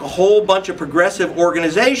of the book a whole bunch of progressive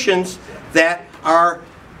organizations that are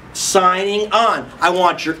signing on. I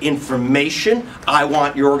want your information. I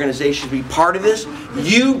want your organization to be part of this.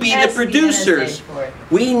 You be the producers.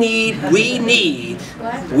 Yes,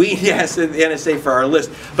 the NSA for our list,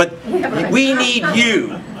 but we need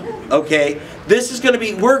you. Okay, this is going to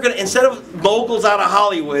be, instead of moguls out of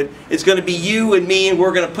Hollywood, it's going to be you and me, and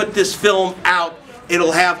we're going to put this film out.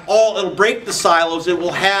 It'll break the silos. It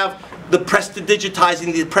will have the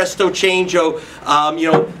prestidigitizing, the presto changeo,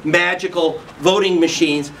 magical voting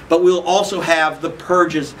machines, but we'll also have the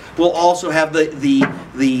purges. We'll also have the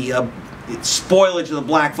spoilage of the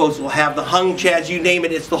black votes. We'll have the hung chads, you name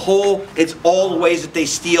it. It's all the ways that they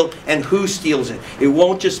steal and who steals it. It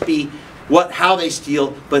won't just be how they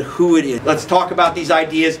steal, but who it is. Let's talk about these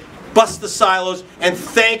ideas, bust the silos, and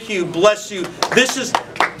thank you, bless you. This is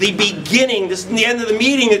the beginning. This is the end of the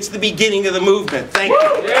meeting. It's the beginning of the movement. Thank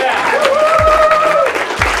you. Yeah.